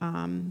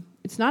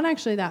 It's not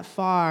actually that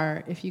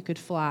far if you could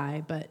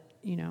fly, but,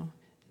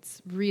 it's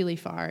really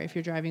far if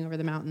you're driving over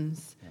the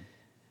mountains. Yeah.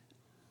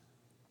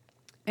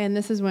 And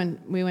this is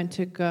when we went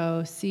to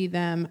go see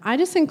them. I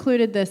just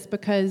included this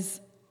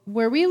because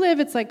where we live,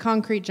 it's like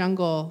concrete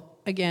jungle.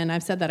 Again,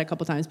 I've said that a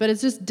couple times, but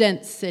it's just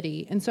dense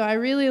city. And so I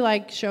really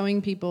like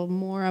showing people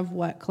more of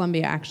what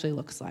Colombia actually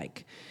looks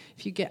like.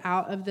 If you get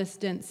out of this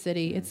dense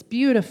city, it's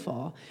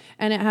beautiful.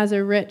 And it has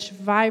a rich,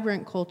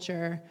 vibrant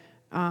culture.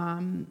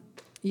 And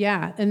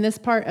this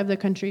part of the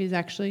country is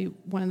actually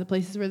one of the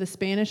places where the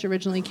Spanish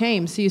originally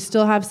came. So you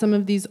still have some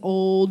of these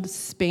old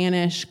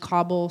Spanish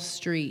cobble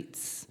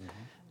streets.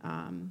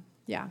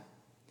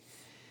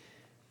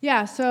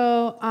 Yeah,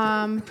 so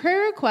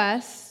prayer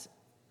requests,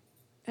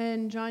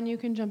 and John, you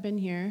can jump in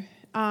here.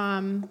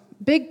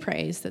 Big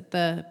praise that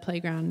the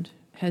playground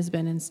has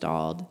been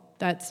installed.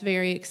 That's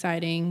very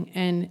exciting,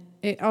 and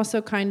it also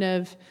kind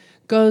of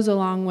goes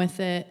along with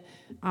it.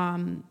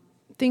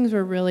 Things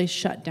were really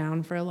shut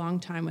down for a long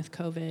time with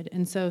COVID,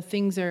 and so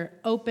things are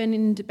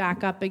opened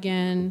back up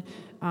again.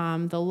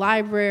 The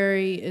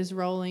library is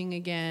rolling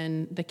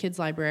again. The kids'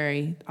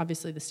 library,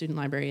 obviously the student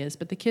library is,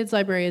 but the kids'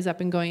 library is up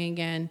and going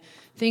again.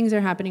 Things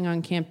are happening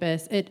on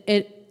campus.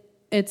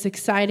 It's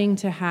exciting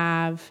to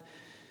have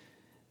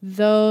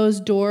those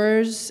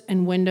doors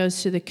and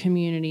windows to the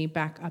community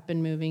back up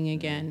and moving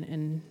again,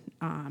 and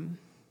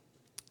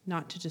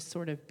not to just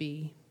sort of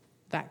be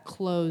that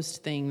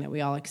closed thing that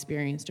we all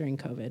experienced during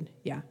COVID.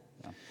 Yeah.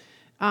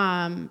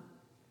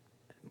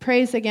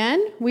 Praise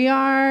again. We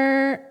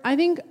are. I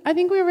think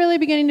we're really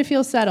beginning to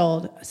feel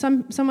settled.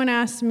 Someone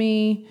asked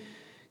me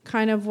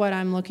kind of what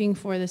I'm looking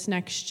for this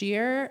next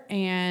year,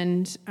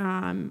 and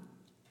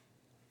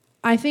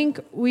I think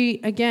we're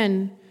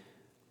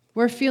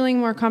feeling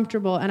more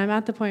comfortable, and I'm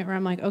at the point where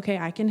I'm like, okay,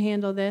 I can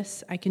handle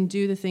this. I can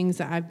do the things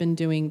that I've been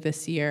doing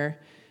this year.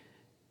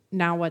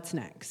 Now what's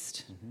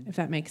next, if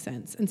that makes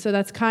sense. And so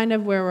that's kind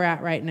of where we're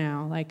at right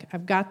now. Like,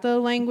 I've got the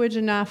language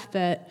enough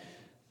that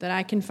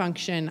I can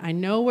function. I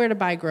know where to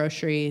buy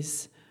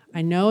groceries.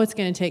 I know it's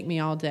going to take me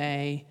all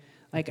day.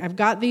 Like, I've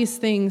got these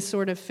things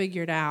sort of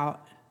figured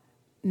out.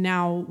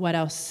 Now what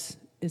else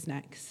is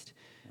next?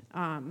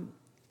 And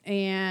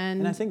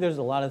I think there's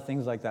a lot of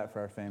things like that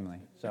for our family.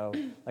 So,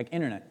 like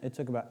internet. It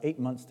took about 8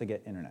 months to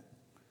get internet.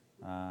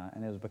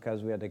 And it was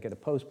because we had to get a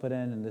post put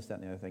in and this, that,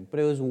 and the other thing. But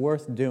it was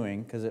worth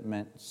doing because it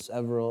meant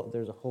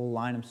there's a whole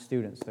line of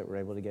students that were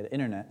able to get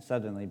internet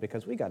suddenly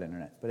because we got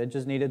internet. But it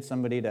just needed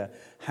somebody to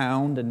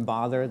hound and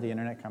bother the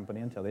internet company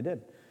until they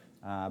did.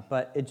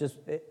 But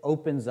it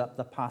opens up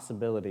the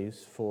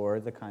possibilities for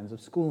the kinds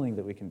of schooling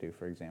that we can do,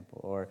 for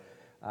example, or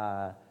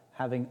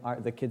having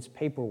the kids'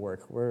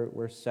 paperwork.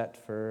 We're set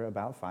for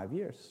about 5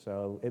 years.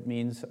 So it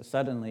means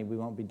suddenly we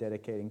won't be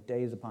dedicating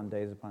days upon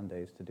days upon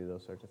days to do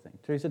those sorts of things.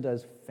 Teresa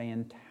does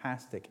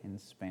fantastic in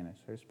Spanish.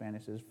 Her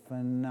Spanish is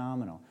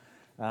phenomenal.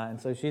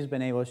 And so she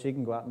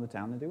can go out in the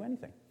town and do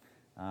anything,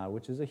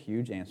 which is a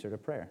huge answer to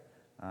prayer.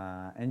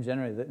 And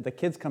generally, the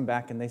kids come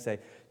back and they say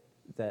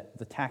that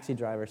the taxi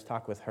drivers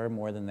talk with her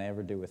more than they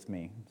ever do with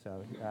me.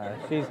 So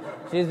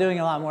she's doing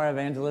a lot more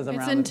evangelism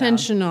around the town. It's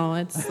intentional.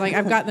 It's like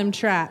I've got them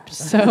trapped.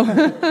 So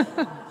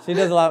she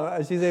does a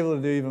lot. She's able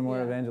to do even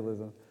more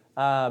evangelism.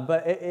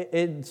 But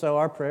so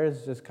our prayer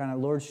is just kind of,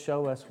 Lord,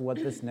 show us what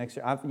this next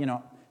year.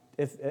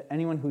 If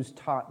anyone who's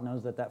taught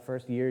knows that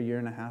first year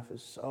and a half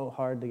is so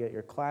hard to get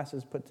your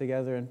classes put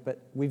together, but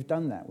we've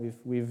done that.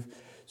 We've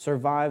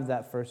survived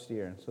that first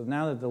year. So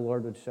now that the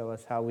Lord would show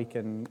us how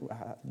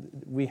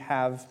we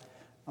have,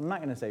 I'm not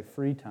going to say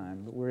free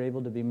time, but we're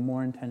able to be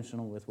more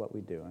intentional with what we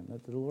do, and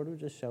that the Lord would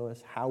just show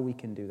us how we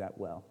can do that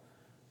well.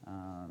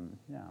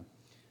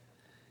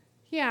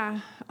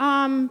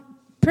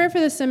 Prayer for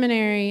the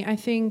seminary, I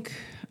think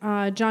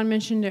John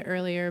mentioned it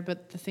earlier,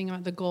 but the thing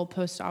about the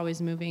goalpost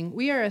always moving.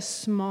 We are a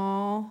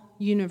small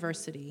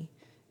university,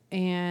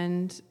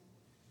 and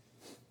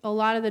a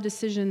lot of the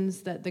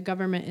decisions that the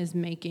government is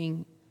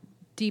making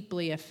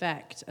deeply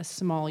affect a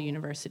small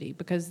university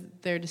because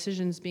they're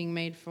decisions being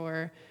made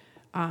for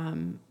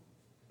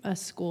a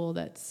school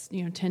that's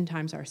 10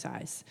 times our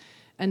size.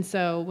 And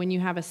so when you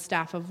have a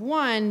staff of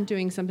 1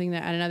 doing something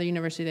that at another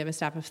university they have a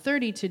staff of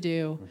 30 to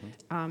do,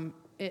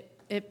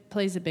 it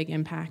plays a big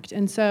impact.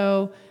 And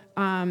so,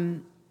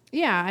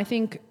 I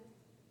think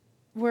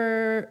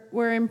we're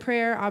in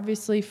prayer,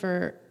 obviously,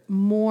 for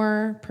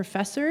more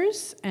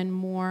professors and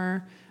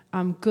more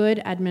good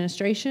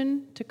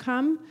administration to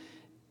come.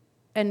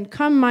 And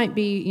come might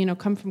be,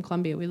 come from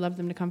Columbia. We love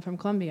them to come from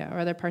Columbia or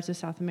other parts of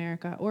South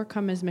America, or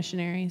come as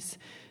missionaries.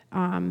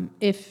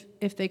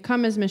 If they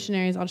come as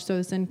missionaries, I'll just throw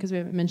this in because we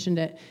haven't mentioned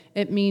it,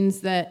 it means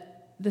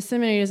that the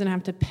seminary doesn't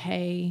have to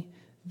pay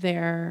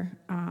their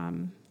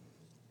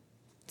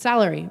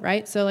salary,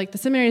 right? So like the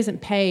seminary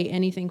doesn't pay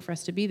anything for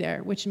us to be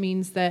there, which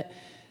means that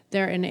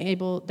they're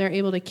able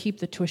to keep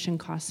the tuition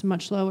costs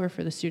much lower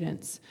for the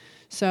students.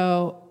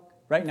 So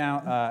right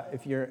now,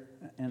 if you're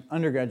an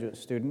undergraduate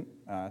student,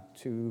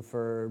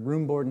 for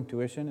room, board, and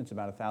tuition, it's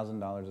about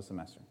 $1,000 a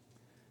semester.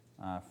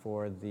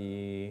 For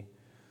the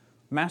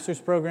master's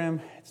program,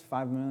 it's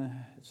 $5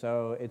 million,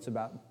 so it's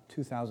about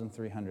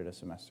 $2,300 a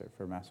semester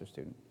for a master's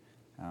student.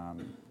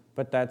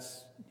 But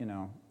that's,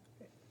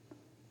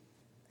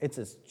 it's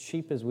as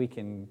cheap as we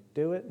can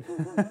do it,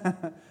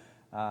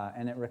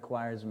 and it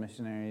requires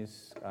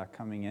missionaries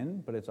coming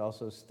in, but it's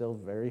also still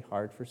very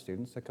hard for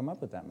students to come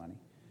up with that money.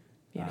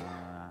 Yeah.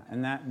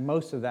 And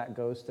most of that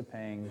goes to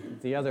paying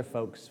the other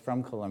folks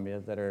from Columbia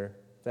that are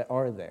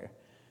there.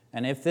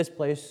 And if this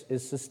place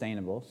is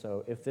sustainable,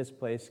 so if this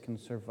place can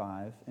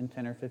survive in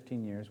 10 or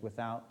 15 years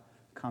without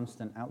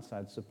constant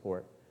outside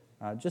support,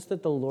 just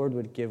that the Lord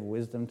would give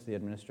wisdom to the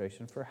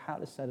administration for how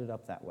to set it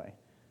up that way.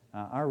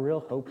 Our real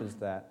hope is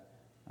that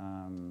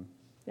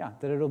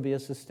that it'll be a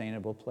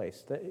sustainable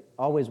place that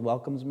always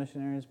welcomes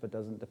missionaries but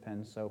doesn't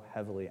depend so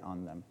heavily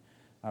on them.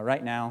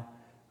 Right now,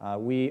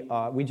 we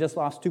just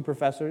lost 2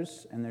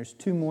 professors, and there's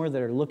 2 more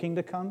that are looking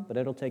to come, but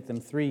it'll take them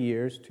 3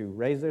 years to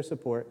raise their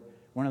support.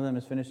 One of them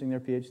is finishing their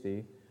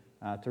PhD,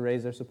 to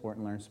raise their support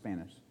and learn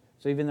Spanish.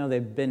 So even though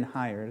they've been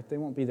hired, they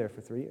won't be there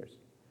for 3 years,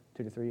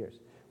 2 to 3 years,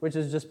 which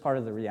is just part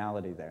of the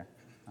reality there.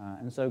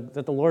 And so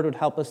that the Lord would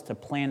help us to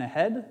plan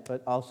ahead,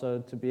 but also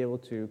to be able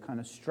to kind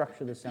of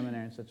structure the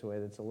seminary in such a way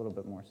that's a little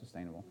bit more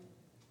sustainable.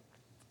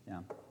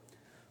 Yeah.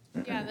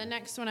 Yeah, the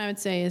next one I would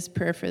say is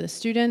prayer for the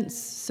students.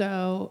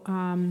 So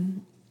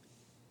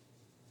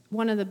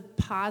one of the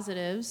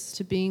positives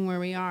to being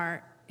where we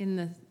are in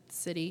the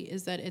city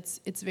is that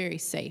it's very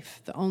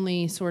safe. The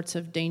only sorts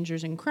of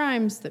dangers and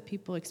crimes that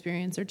people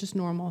experience are just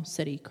normal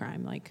city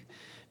crime, like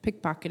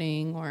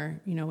pickpocketing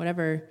or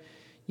whatever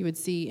you would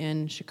see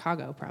in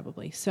Chicago,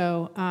 probably.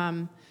 So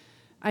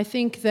I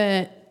think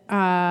that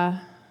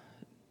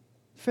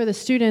for the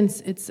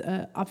students, it's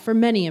for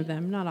many of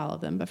them, not all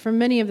of them, but for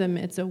many of them,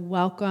 it's a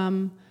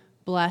welcome,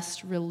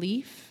 blessed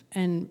relief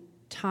and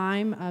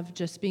time of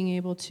just being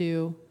able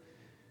to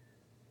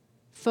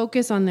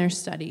focus on their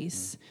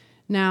studies.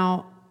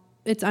 Now,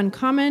 it's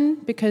uncommon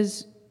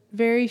because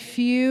very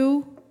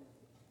few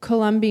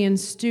Colombian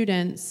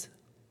students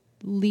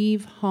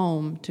leave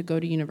home to go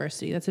to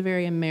university. That's a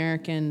very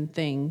American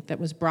thing that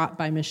was brought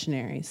by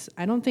missionaries.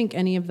 I don't think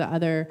any of the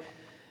other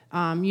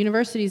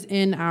universities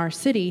in our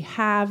city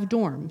have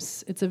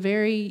dorms. It's a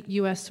very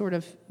U.S. sort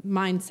of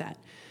mindset.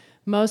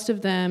 Most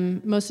of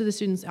the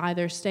students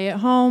either stay at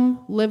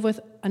home, live with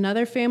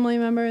another family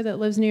member that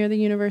lives near the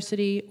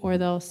university, or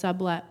they'll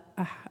sublet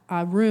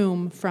a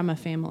room from a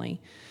family.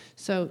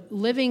 So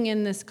living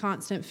in this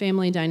constant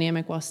family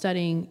dynamic while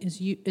studying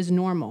is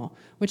normal,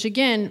 which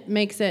again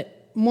makes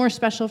it more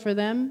special for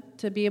them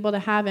to be able to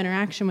have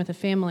interaction with a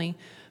family.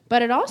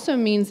 But it also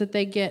means that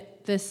they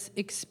get this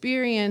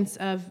experience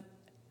of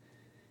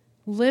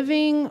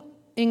living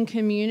in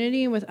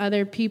community with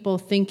other people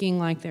thinking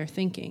like they're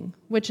thinking,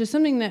 which is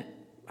something that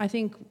I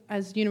think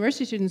as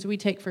university students we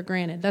take for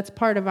granted. That's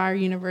part of our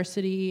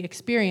university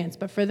experience,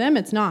 but for them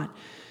it's not.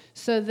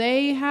 So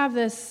they have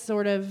this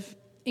sort of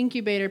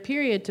incubator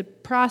period to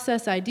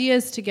process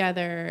ideas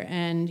together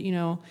and,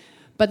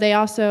 but they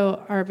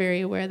also are very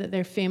aware that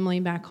their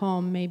family back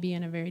home may be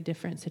in a very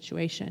different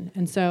situation.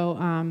 And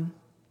so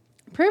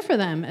pray for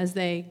them as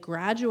they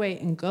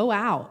graduate and go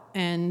out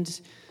and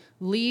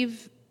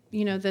leave,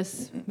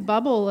 this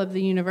bubble of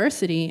the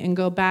university and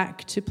go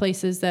back to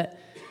places that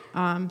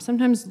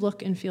sometimes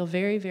look and feel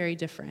very, very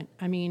different.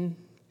 I mean,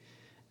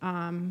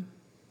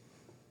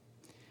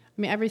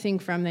 everything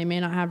from they may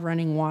not have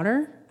running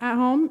water at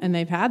home, and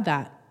they've had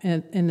that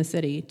in the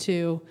city,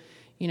 to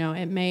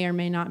it may or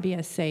may not be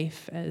as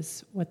safe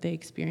as what they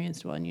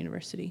experienced while in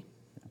university.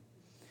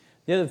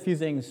 The other few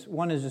things,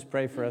 one is just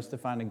pray for us to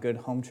find a good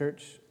home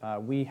church.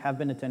 We have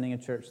been attending a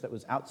church that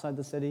was outside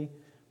the city,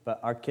 but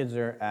our kids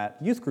are at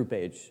youth group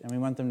age, and we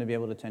want them to be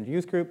able to attend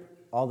youth group.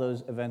 All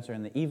those events are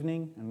in the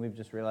evening, and we've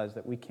just realized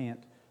that we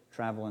can't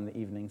travel in the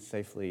evening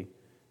safely.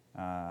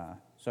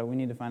 So we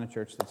need to find a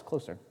church that's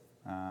closer.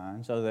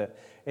 And so that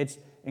it's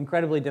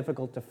incredibly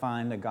difficult to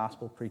find a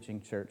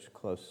gospel-preaching church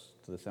close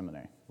to the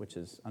seminary, which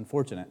is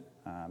unfortunate,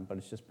 but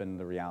it's just been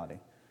the reality,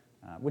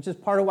 which is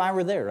part of why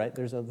we're there, right?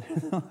 There's a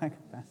lack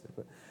of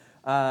capacity.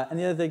 And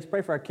the other thing is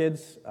pray for our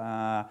kids.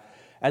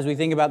 As we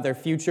think about their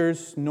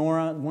futures,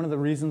 Nora, one of the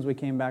reasons we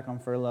came back on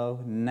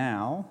furlough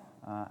now,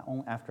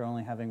 after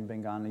only having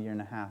been gone a year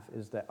and a half,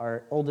 is that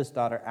our oldest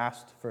daughter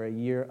asked for a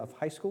year of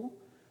high school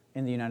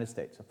in the United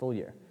States, a full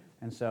year.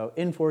 And so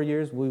in 4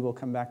 years, we will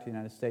come back to the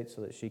United States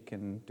so that she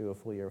can do a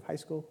full year of high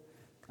school.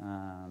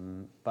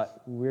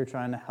 But we're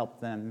trying to help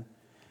them.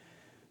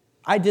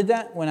 I did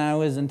that when I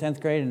was in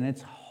 10th grade, and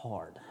it's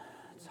hard.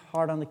 It's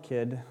hard on the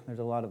kid. There's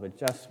a lot of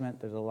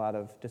adjustment. There's a lot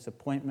of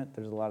disappointment.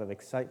 There's a lot of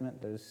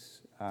excitement.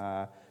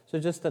 So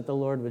just that the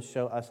Lord would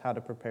show us how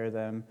to prepare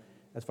them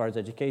as far as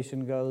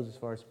education goes, as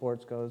far as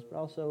sports goes, but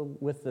also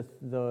with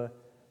the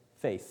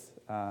faith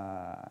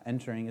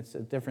entering. It's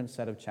a different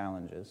set of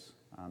challenges.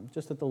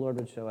 Just that the Lord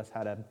would show us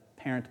how to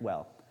parent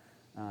well.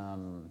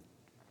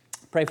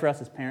 Pray for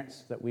us as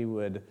parents that we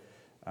would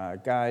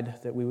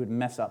guide, that we would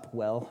mess up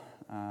well,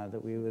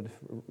 that we would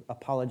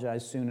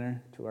apologize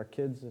sooner to our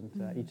kids and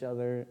to each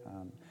other.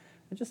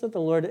 And just that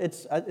the Lord,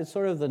 it's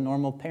sort of the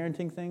normal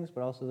parenting things,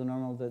 but also the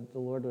normal that the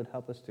Lord would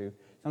help us to.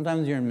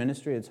 Sometimes you're in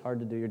ministry, it's hard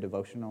to do your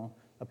devotional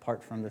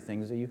apart from the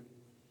things that you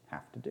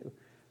have to do.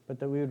 But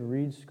that we would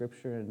read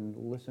Scripture and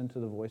listen to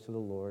the voice of the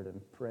Lord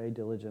and pray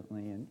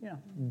diligently and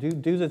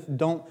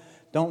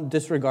don't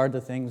disregard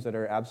the things that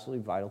are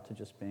absolutely vital to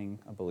just being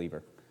a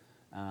believer.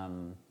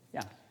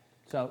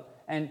 So,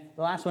 and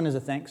the last one is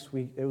a thanks.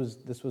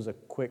 This was a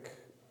quick.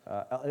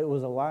 It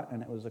was a lot,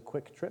 and it was a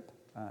quick trip,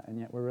 and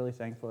yet we're really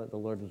thankful that the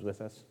Lord was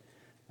with us.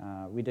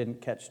 We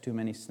didn't catch too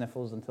many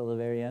sniffles until the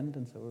very end,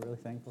 and so we're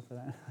really thankful for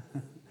that.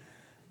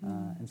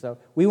 And so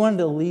we wanted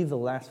to leave the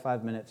last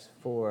 5 minutes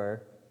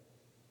for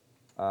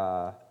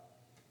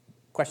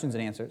questions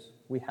and answers.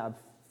 We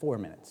have 4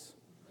 minutes.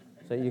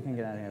 So you can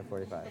get out of here at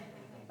 45.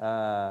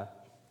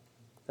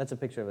 That's a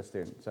picture of a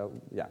student. So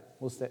yeah,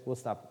 we'll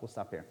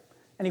stop here.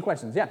 Any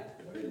questions? Yeah.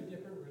 What are the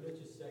different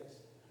religious sects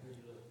where you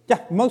live?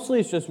 Yeah, mostly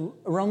it's just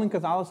Roman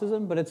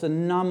Catholicism, but it's a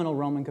nominal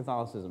Roman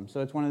Catholicism.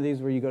 So it's one of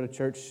these where you go to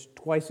church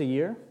twice a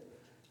year,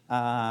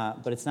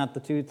 but it's not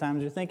the 2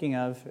 times you're thinking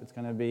of. It's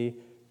going to be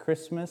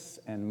Christmas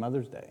and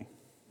Mother's Day.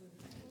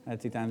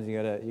 That's 2 times you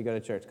go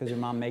to church because your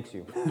mom makes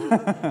you,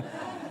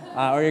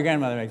 or your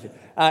grandmother makes you.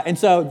 And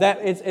so that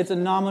it's a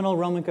nominal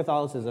Roman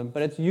Catholicism,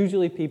 but it's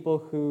usually people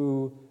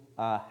who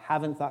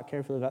haven't thought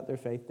carefully about their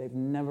faith. They've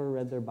never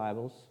read their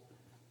Bibles.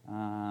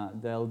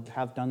 They'll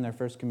have done their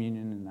first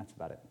communion, and that's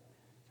about it.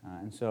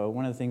 And so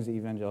one of the things the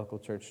evangelical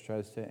church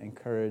tries to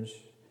encourage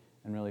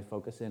and really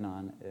focus in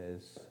on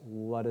is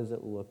what does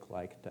it look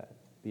like to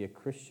be a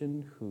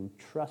Christian who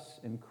trusts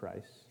in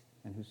Christ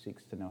and who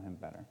seeks to know him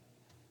better?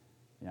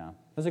 Yeah,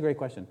 that's a great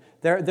question.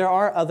 There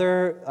are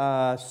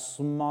other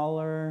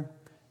smaller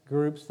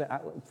groups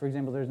that, for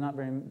example, there's not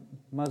very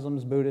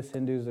Muslims, Buddhists,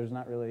 Hindus. There's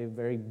not really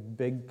very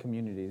big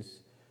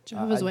communities.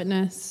 Jehovah's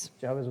Witness.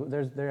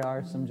 There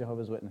are some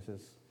Jehovah's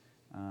Witnesses.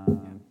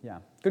 Yeah,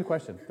 good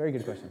question. Very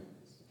good question.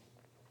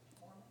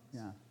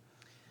 Yeah.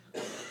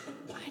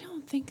 I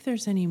don't think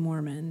there's any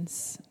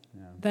Mormons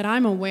Yeah. that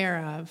I'm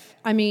aware of.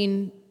 I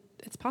mean,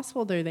 it's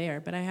possible they're there,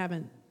 but I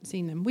haven't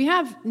seen them. We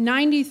have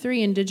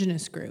 93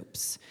 indigenous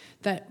groups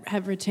that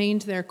have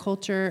retained their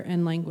culture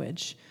and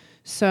language.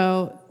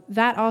 So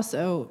that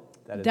also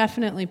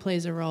definitely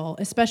plays a role,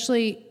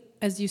 especially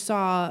as you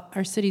saw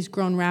our city's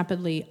grown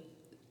rapidly.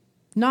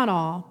 Not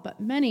all, but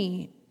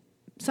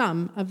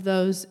some of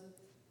those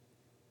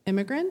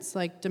immigrants,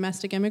 like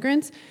domestic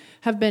immigrants,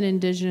 have been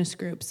indigenous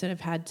groups that have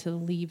had to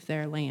leave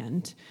their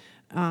land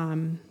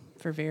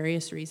for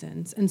various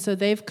reasons. And so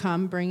they've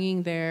come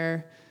bringing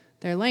their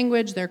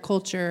language, their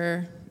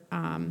culture,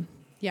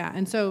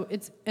 and so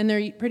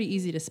they're pretty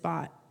easy to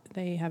spot.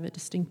 They have a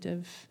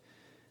distinctive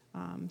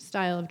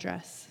style of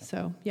dress,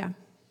 so yeah.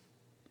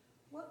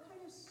 What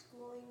kind of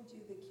schooling do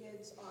the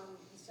kids on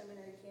the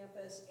seminary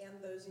campus and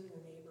those in your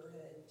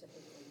neighborhood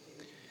typically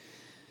do?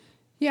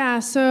 Yeah,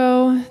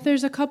 so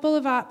there's a couple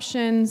of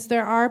options.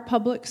 There are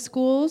public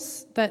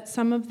schools that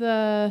some of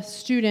the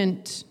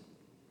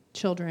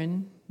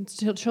children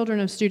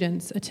of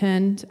students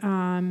attend.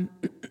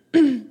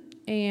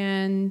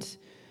 And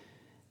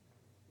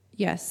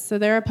yes, so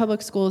there are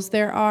public schools.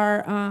 There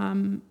are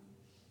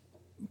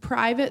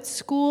private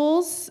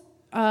schools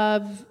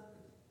of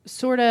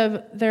sort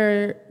of,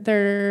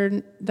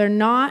 they're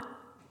not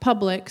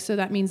public, so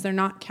that means they're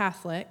not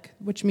Catholic,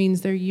 which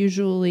means they're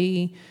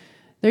usually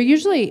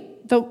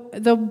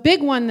the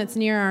big one that's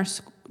near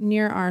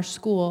our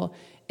school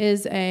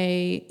is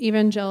a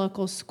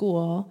evangelical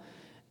school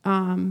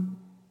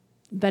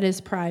that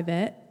is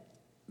private.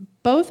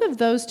 Both of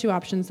those 2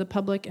 options, the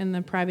public and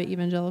the private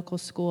evangelical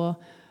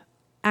school,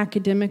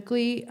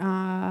 academically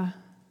are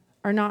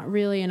not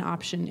really an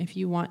option if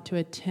you want to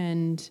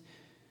attend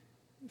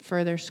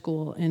further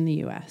school in the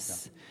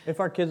U.S. Yeah. If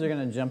our kids are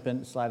going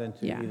to slide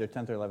into either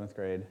 10th or 11th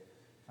grade,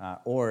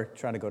 or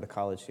try to go to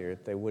college here,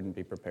 they wouldn't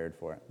be prepared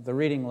for it. The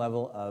reading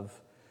level of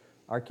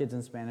our kids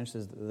in Spanish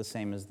is the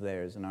same as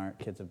theirs, and our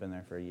kids have been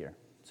there for a year.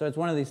 So it's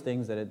one of these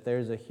things that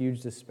there's a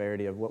huge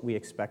disparity of what we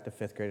expect a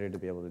 5th grader to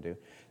be able to do.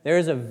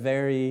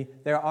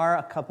 There are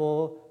a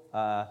couple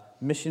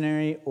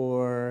missionary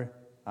or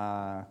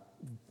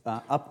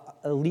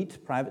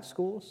elite private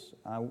schools.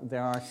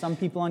 There are some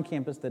people on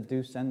campus that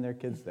do send their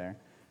kids there.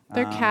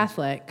 They're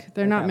Catholic.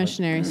 They're not Catholic.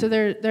 missionary. So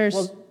there's.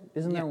 Well,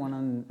 isn't there one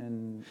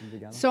in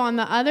Vigado? So on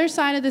the other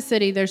side of the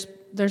city,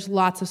 there's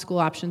lots of school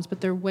options,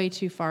 but they're way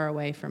too far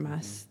away from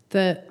us.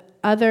 The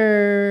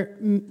other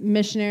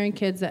missionary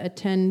kids that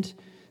attend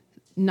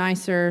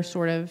nicer,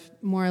 sort of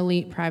more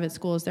elite private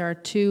schools, there are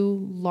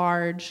 2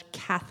 large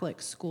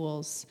Catholic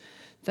schools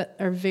that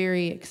are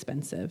very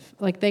expensive.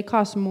 Like, they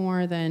cost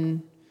more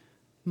than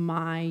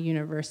my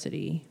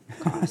university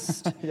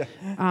cost.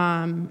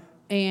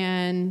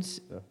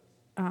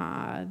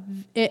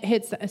 It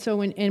hits.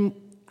 So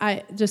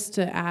just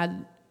to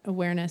add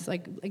awareness,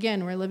 like,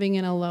 again, we're living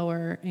in a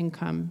lower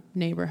income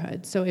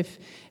neighborhood. So if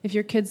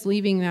your kid's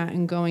leaving that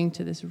and going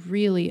to this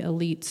really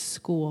elite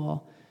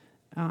school,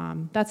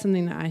 that's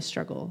something that I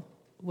struggle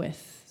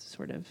with,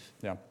 sort of.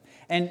 Yeah,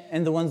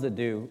 and the ones that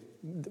do,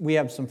 we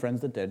have some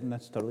friends that did, and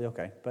that's totally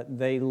okay. But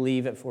they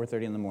leave at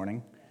 4:30 in the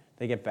morning.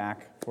 They get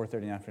back 4:30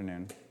 in the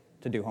afternoon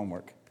to do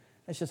homework.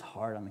 It's just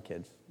hard on the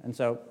kids. And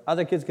so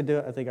other kids could do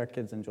it. I think our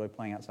kids enjoy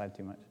playing outside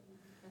too much.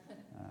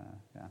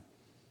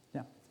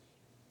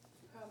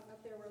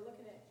 Up there, we're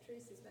looking at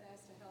Teresa's been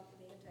asked to help in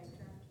the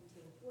anti-trafficking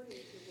team. What is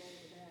your role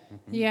in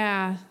that?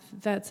 Yeah,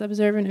 that's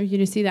observant of you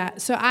to see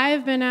that. So I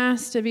have been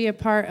asked to be a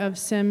part of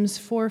SIM's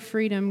For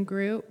Freedom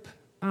group,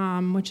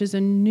 which is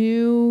a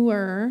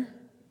newer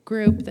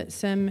group that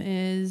SIM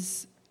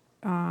is,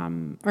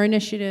 or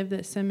initiative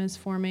that SIM is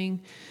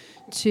forming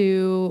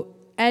to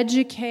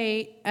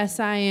educate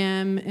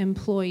SIM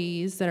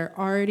employees that are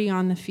already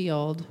on the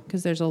field,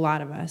 because there's a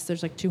lot of us,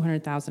 there's like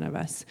 200,000 of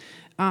us,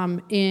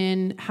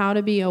 in how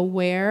to be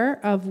aware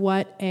of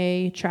what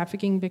a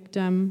trafficking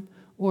victim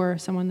or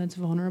someone that's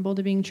vulnerable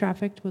to being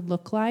trafficked would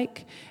look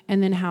like,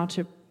 and then how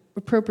to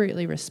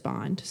appropriately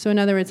respond. So in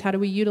other words, how do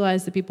we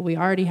utilize the people we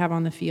already have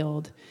on the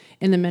field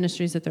in the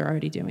ministries that they're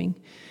already doing?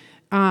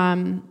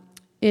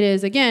 It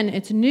is, again,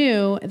 it's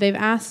new. They've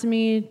asked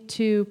me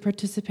to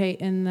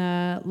participate in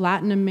the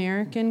Latin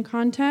American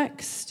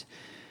context.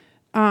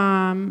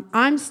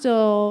 I'm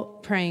still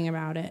praying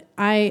about it.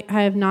 I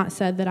have not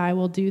said that I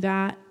will do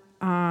that.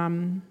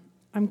 I'm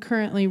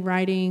currently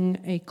writing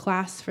a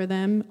class for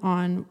them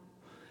on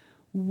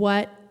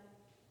what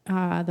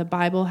the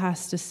Bible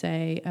has to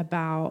say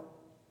about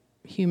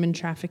human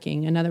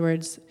trafficking. In other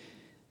words,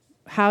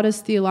 how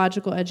does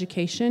theological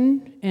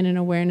education and an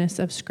awareness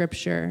of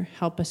Scripture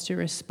help us to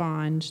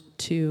respond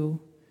to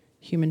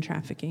human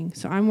trafficking?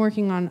 So I'm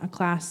working on a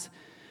class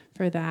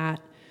for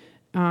that.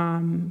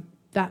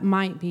 That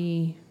might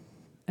be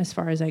as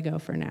far as I go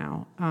for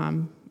now.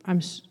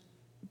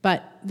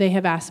 But they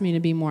have asked me to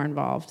be more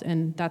involved,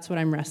 and that's what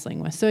I'm wrestling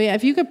with. So yeah,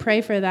 if you could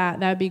pray for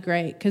that, that would be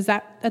great, because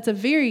that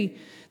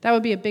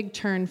would be a big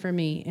turn for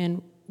me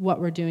in what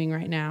we're doing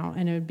right now,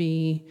 and it would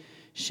be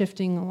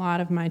shifting a lot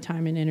of my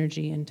time and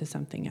energy into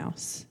something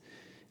else.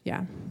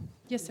 Yeah.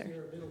 Yes, sir. Is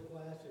there a middle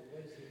class and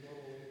what is the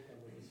normal income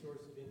or the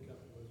source of income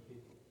for most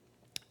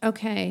people?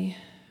 Okay.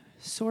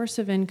 Source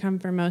of income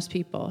for most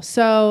people.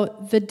 So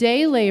the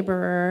day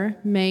laborer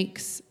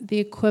makes the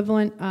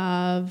equivalent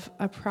of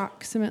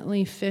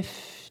approximately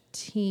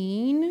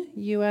 $15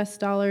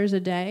 US a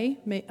day,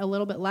 a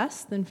little bit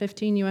less than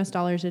 $15 US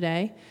a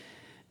day.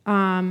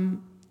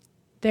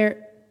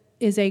 There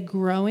is a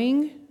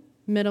growing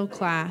middle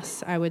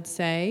class, I would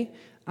say.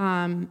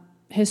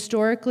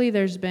 Historically,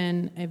 there's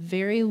been a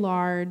very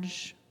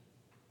large,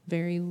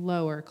 very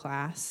lower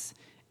class,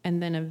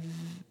 and then a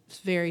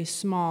very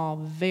small,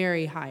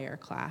 very higher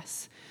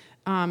class.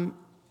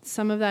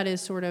 Some of that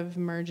is sort of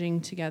merging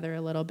together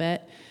a little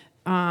bit.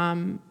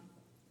 The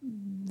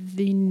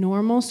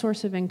normal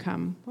source of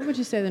income, what would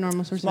you say the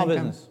normal source Small of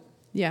income? business.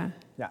 Yeah.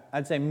 Yeah,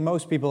 I'd say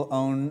most people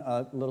own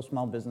a little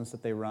small business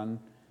that they run.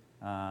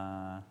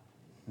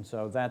 And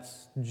so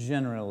that's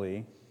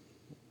generally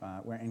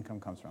where income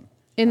comes from.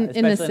 In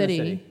the Especially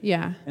city,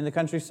 yeah. In the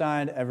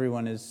countryside,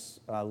 everyone is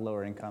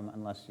lower income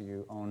unless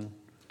you own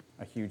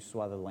a huge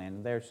swath of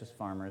land. There's just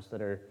farmers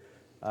that are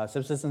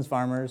subsistence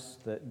farmers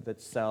that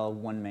sell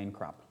one main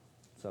crop.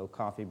 So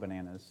coffee,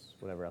 bananas,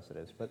 whatever else it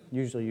is. But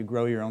usually you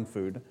grow your own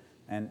food,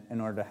 and in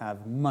order to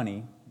have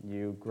money,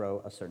 you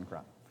grow a certain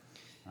crop.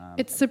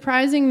 It's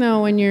surprising,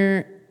 though,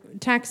 when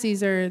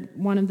taxis are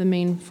one of the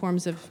main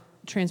forms of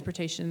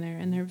transportation there,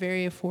 and they're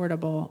very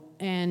affordable.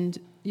 And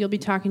you'll be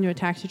talking to a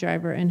taxi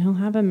driver, and he'll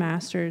have a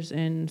master's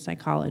in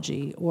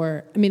psychology.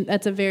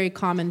 That's a very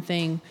common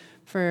thing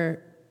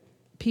for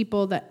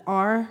people that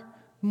are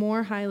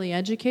more highly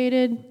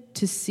educated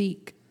to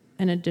seek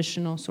an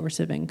additional source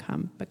of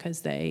income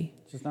because they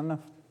Just not enough.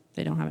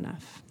 don't have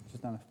enough.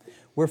 Just not enough.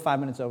 We're 5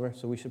 minutes over,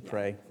 so we should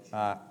pray.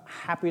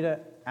 Happy to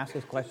ask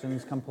us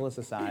questions. Come pull us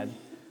aside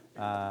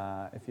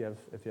if you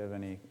have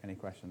any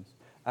questions.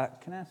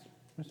 Can I ask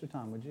Mr.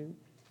 Tom? Would you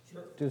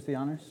do us the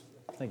honors?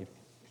 Thank you.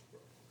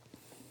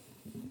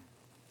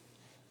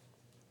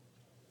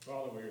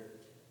 Father, we're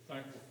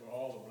thankful for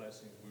all the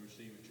blessings we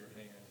receive at your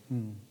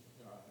hand.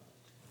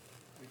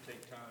 We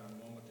take time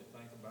and a moment to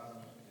think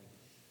about them. And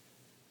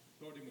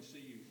Lord, we see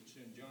you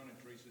send John and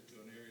Teresa to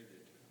an area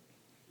that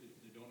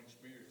they don't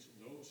experience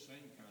those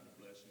same kind of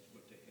blessings,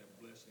 but they have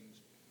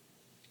blessings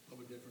of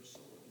a different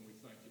sort, and we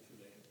thank you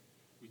for that.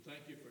 We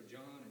thank you for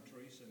John and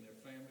Teresa and their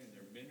family and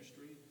their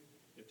ministry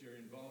that they're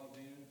involved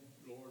in.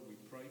 Lord, we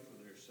pray for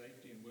their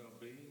safety and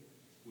well-being.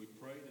 We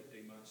pray that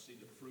they might see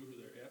the fruit of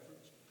their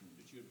efforts,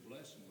 that you would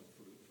bless them with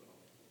fruit,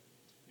 Father.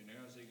 And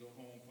now as they go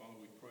home, Father,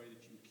 we pray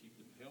that you would keep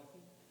them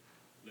healthy.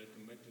 Let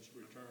them make this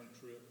return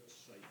trip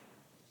safe.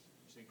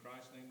 It's in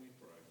Christ's name we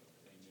pray.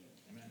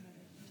 Amen. Amen.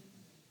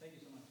 Thank you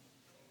so much.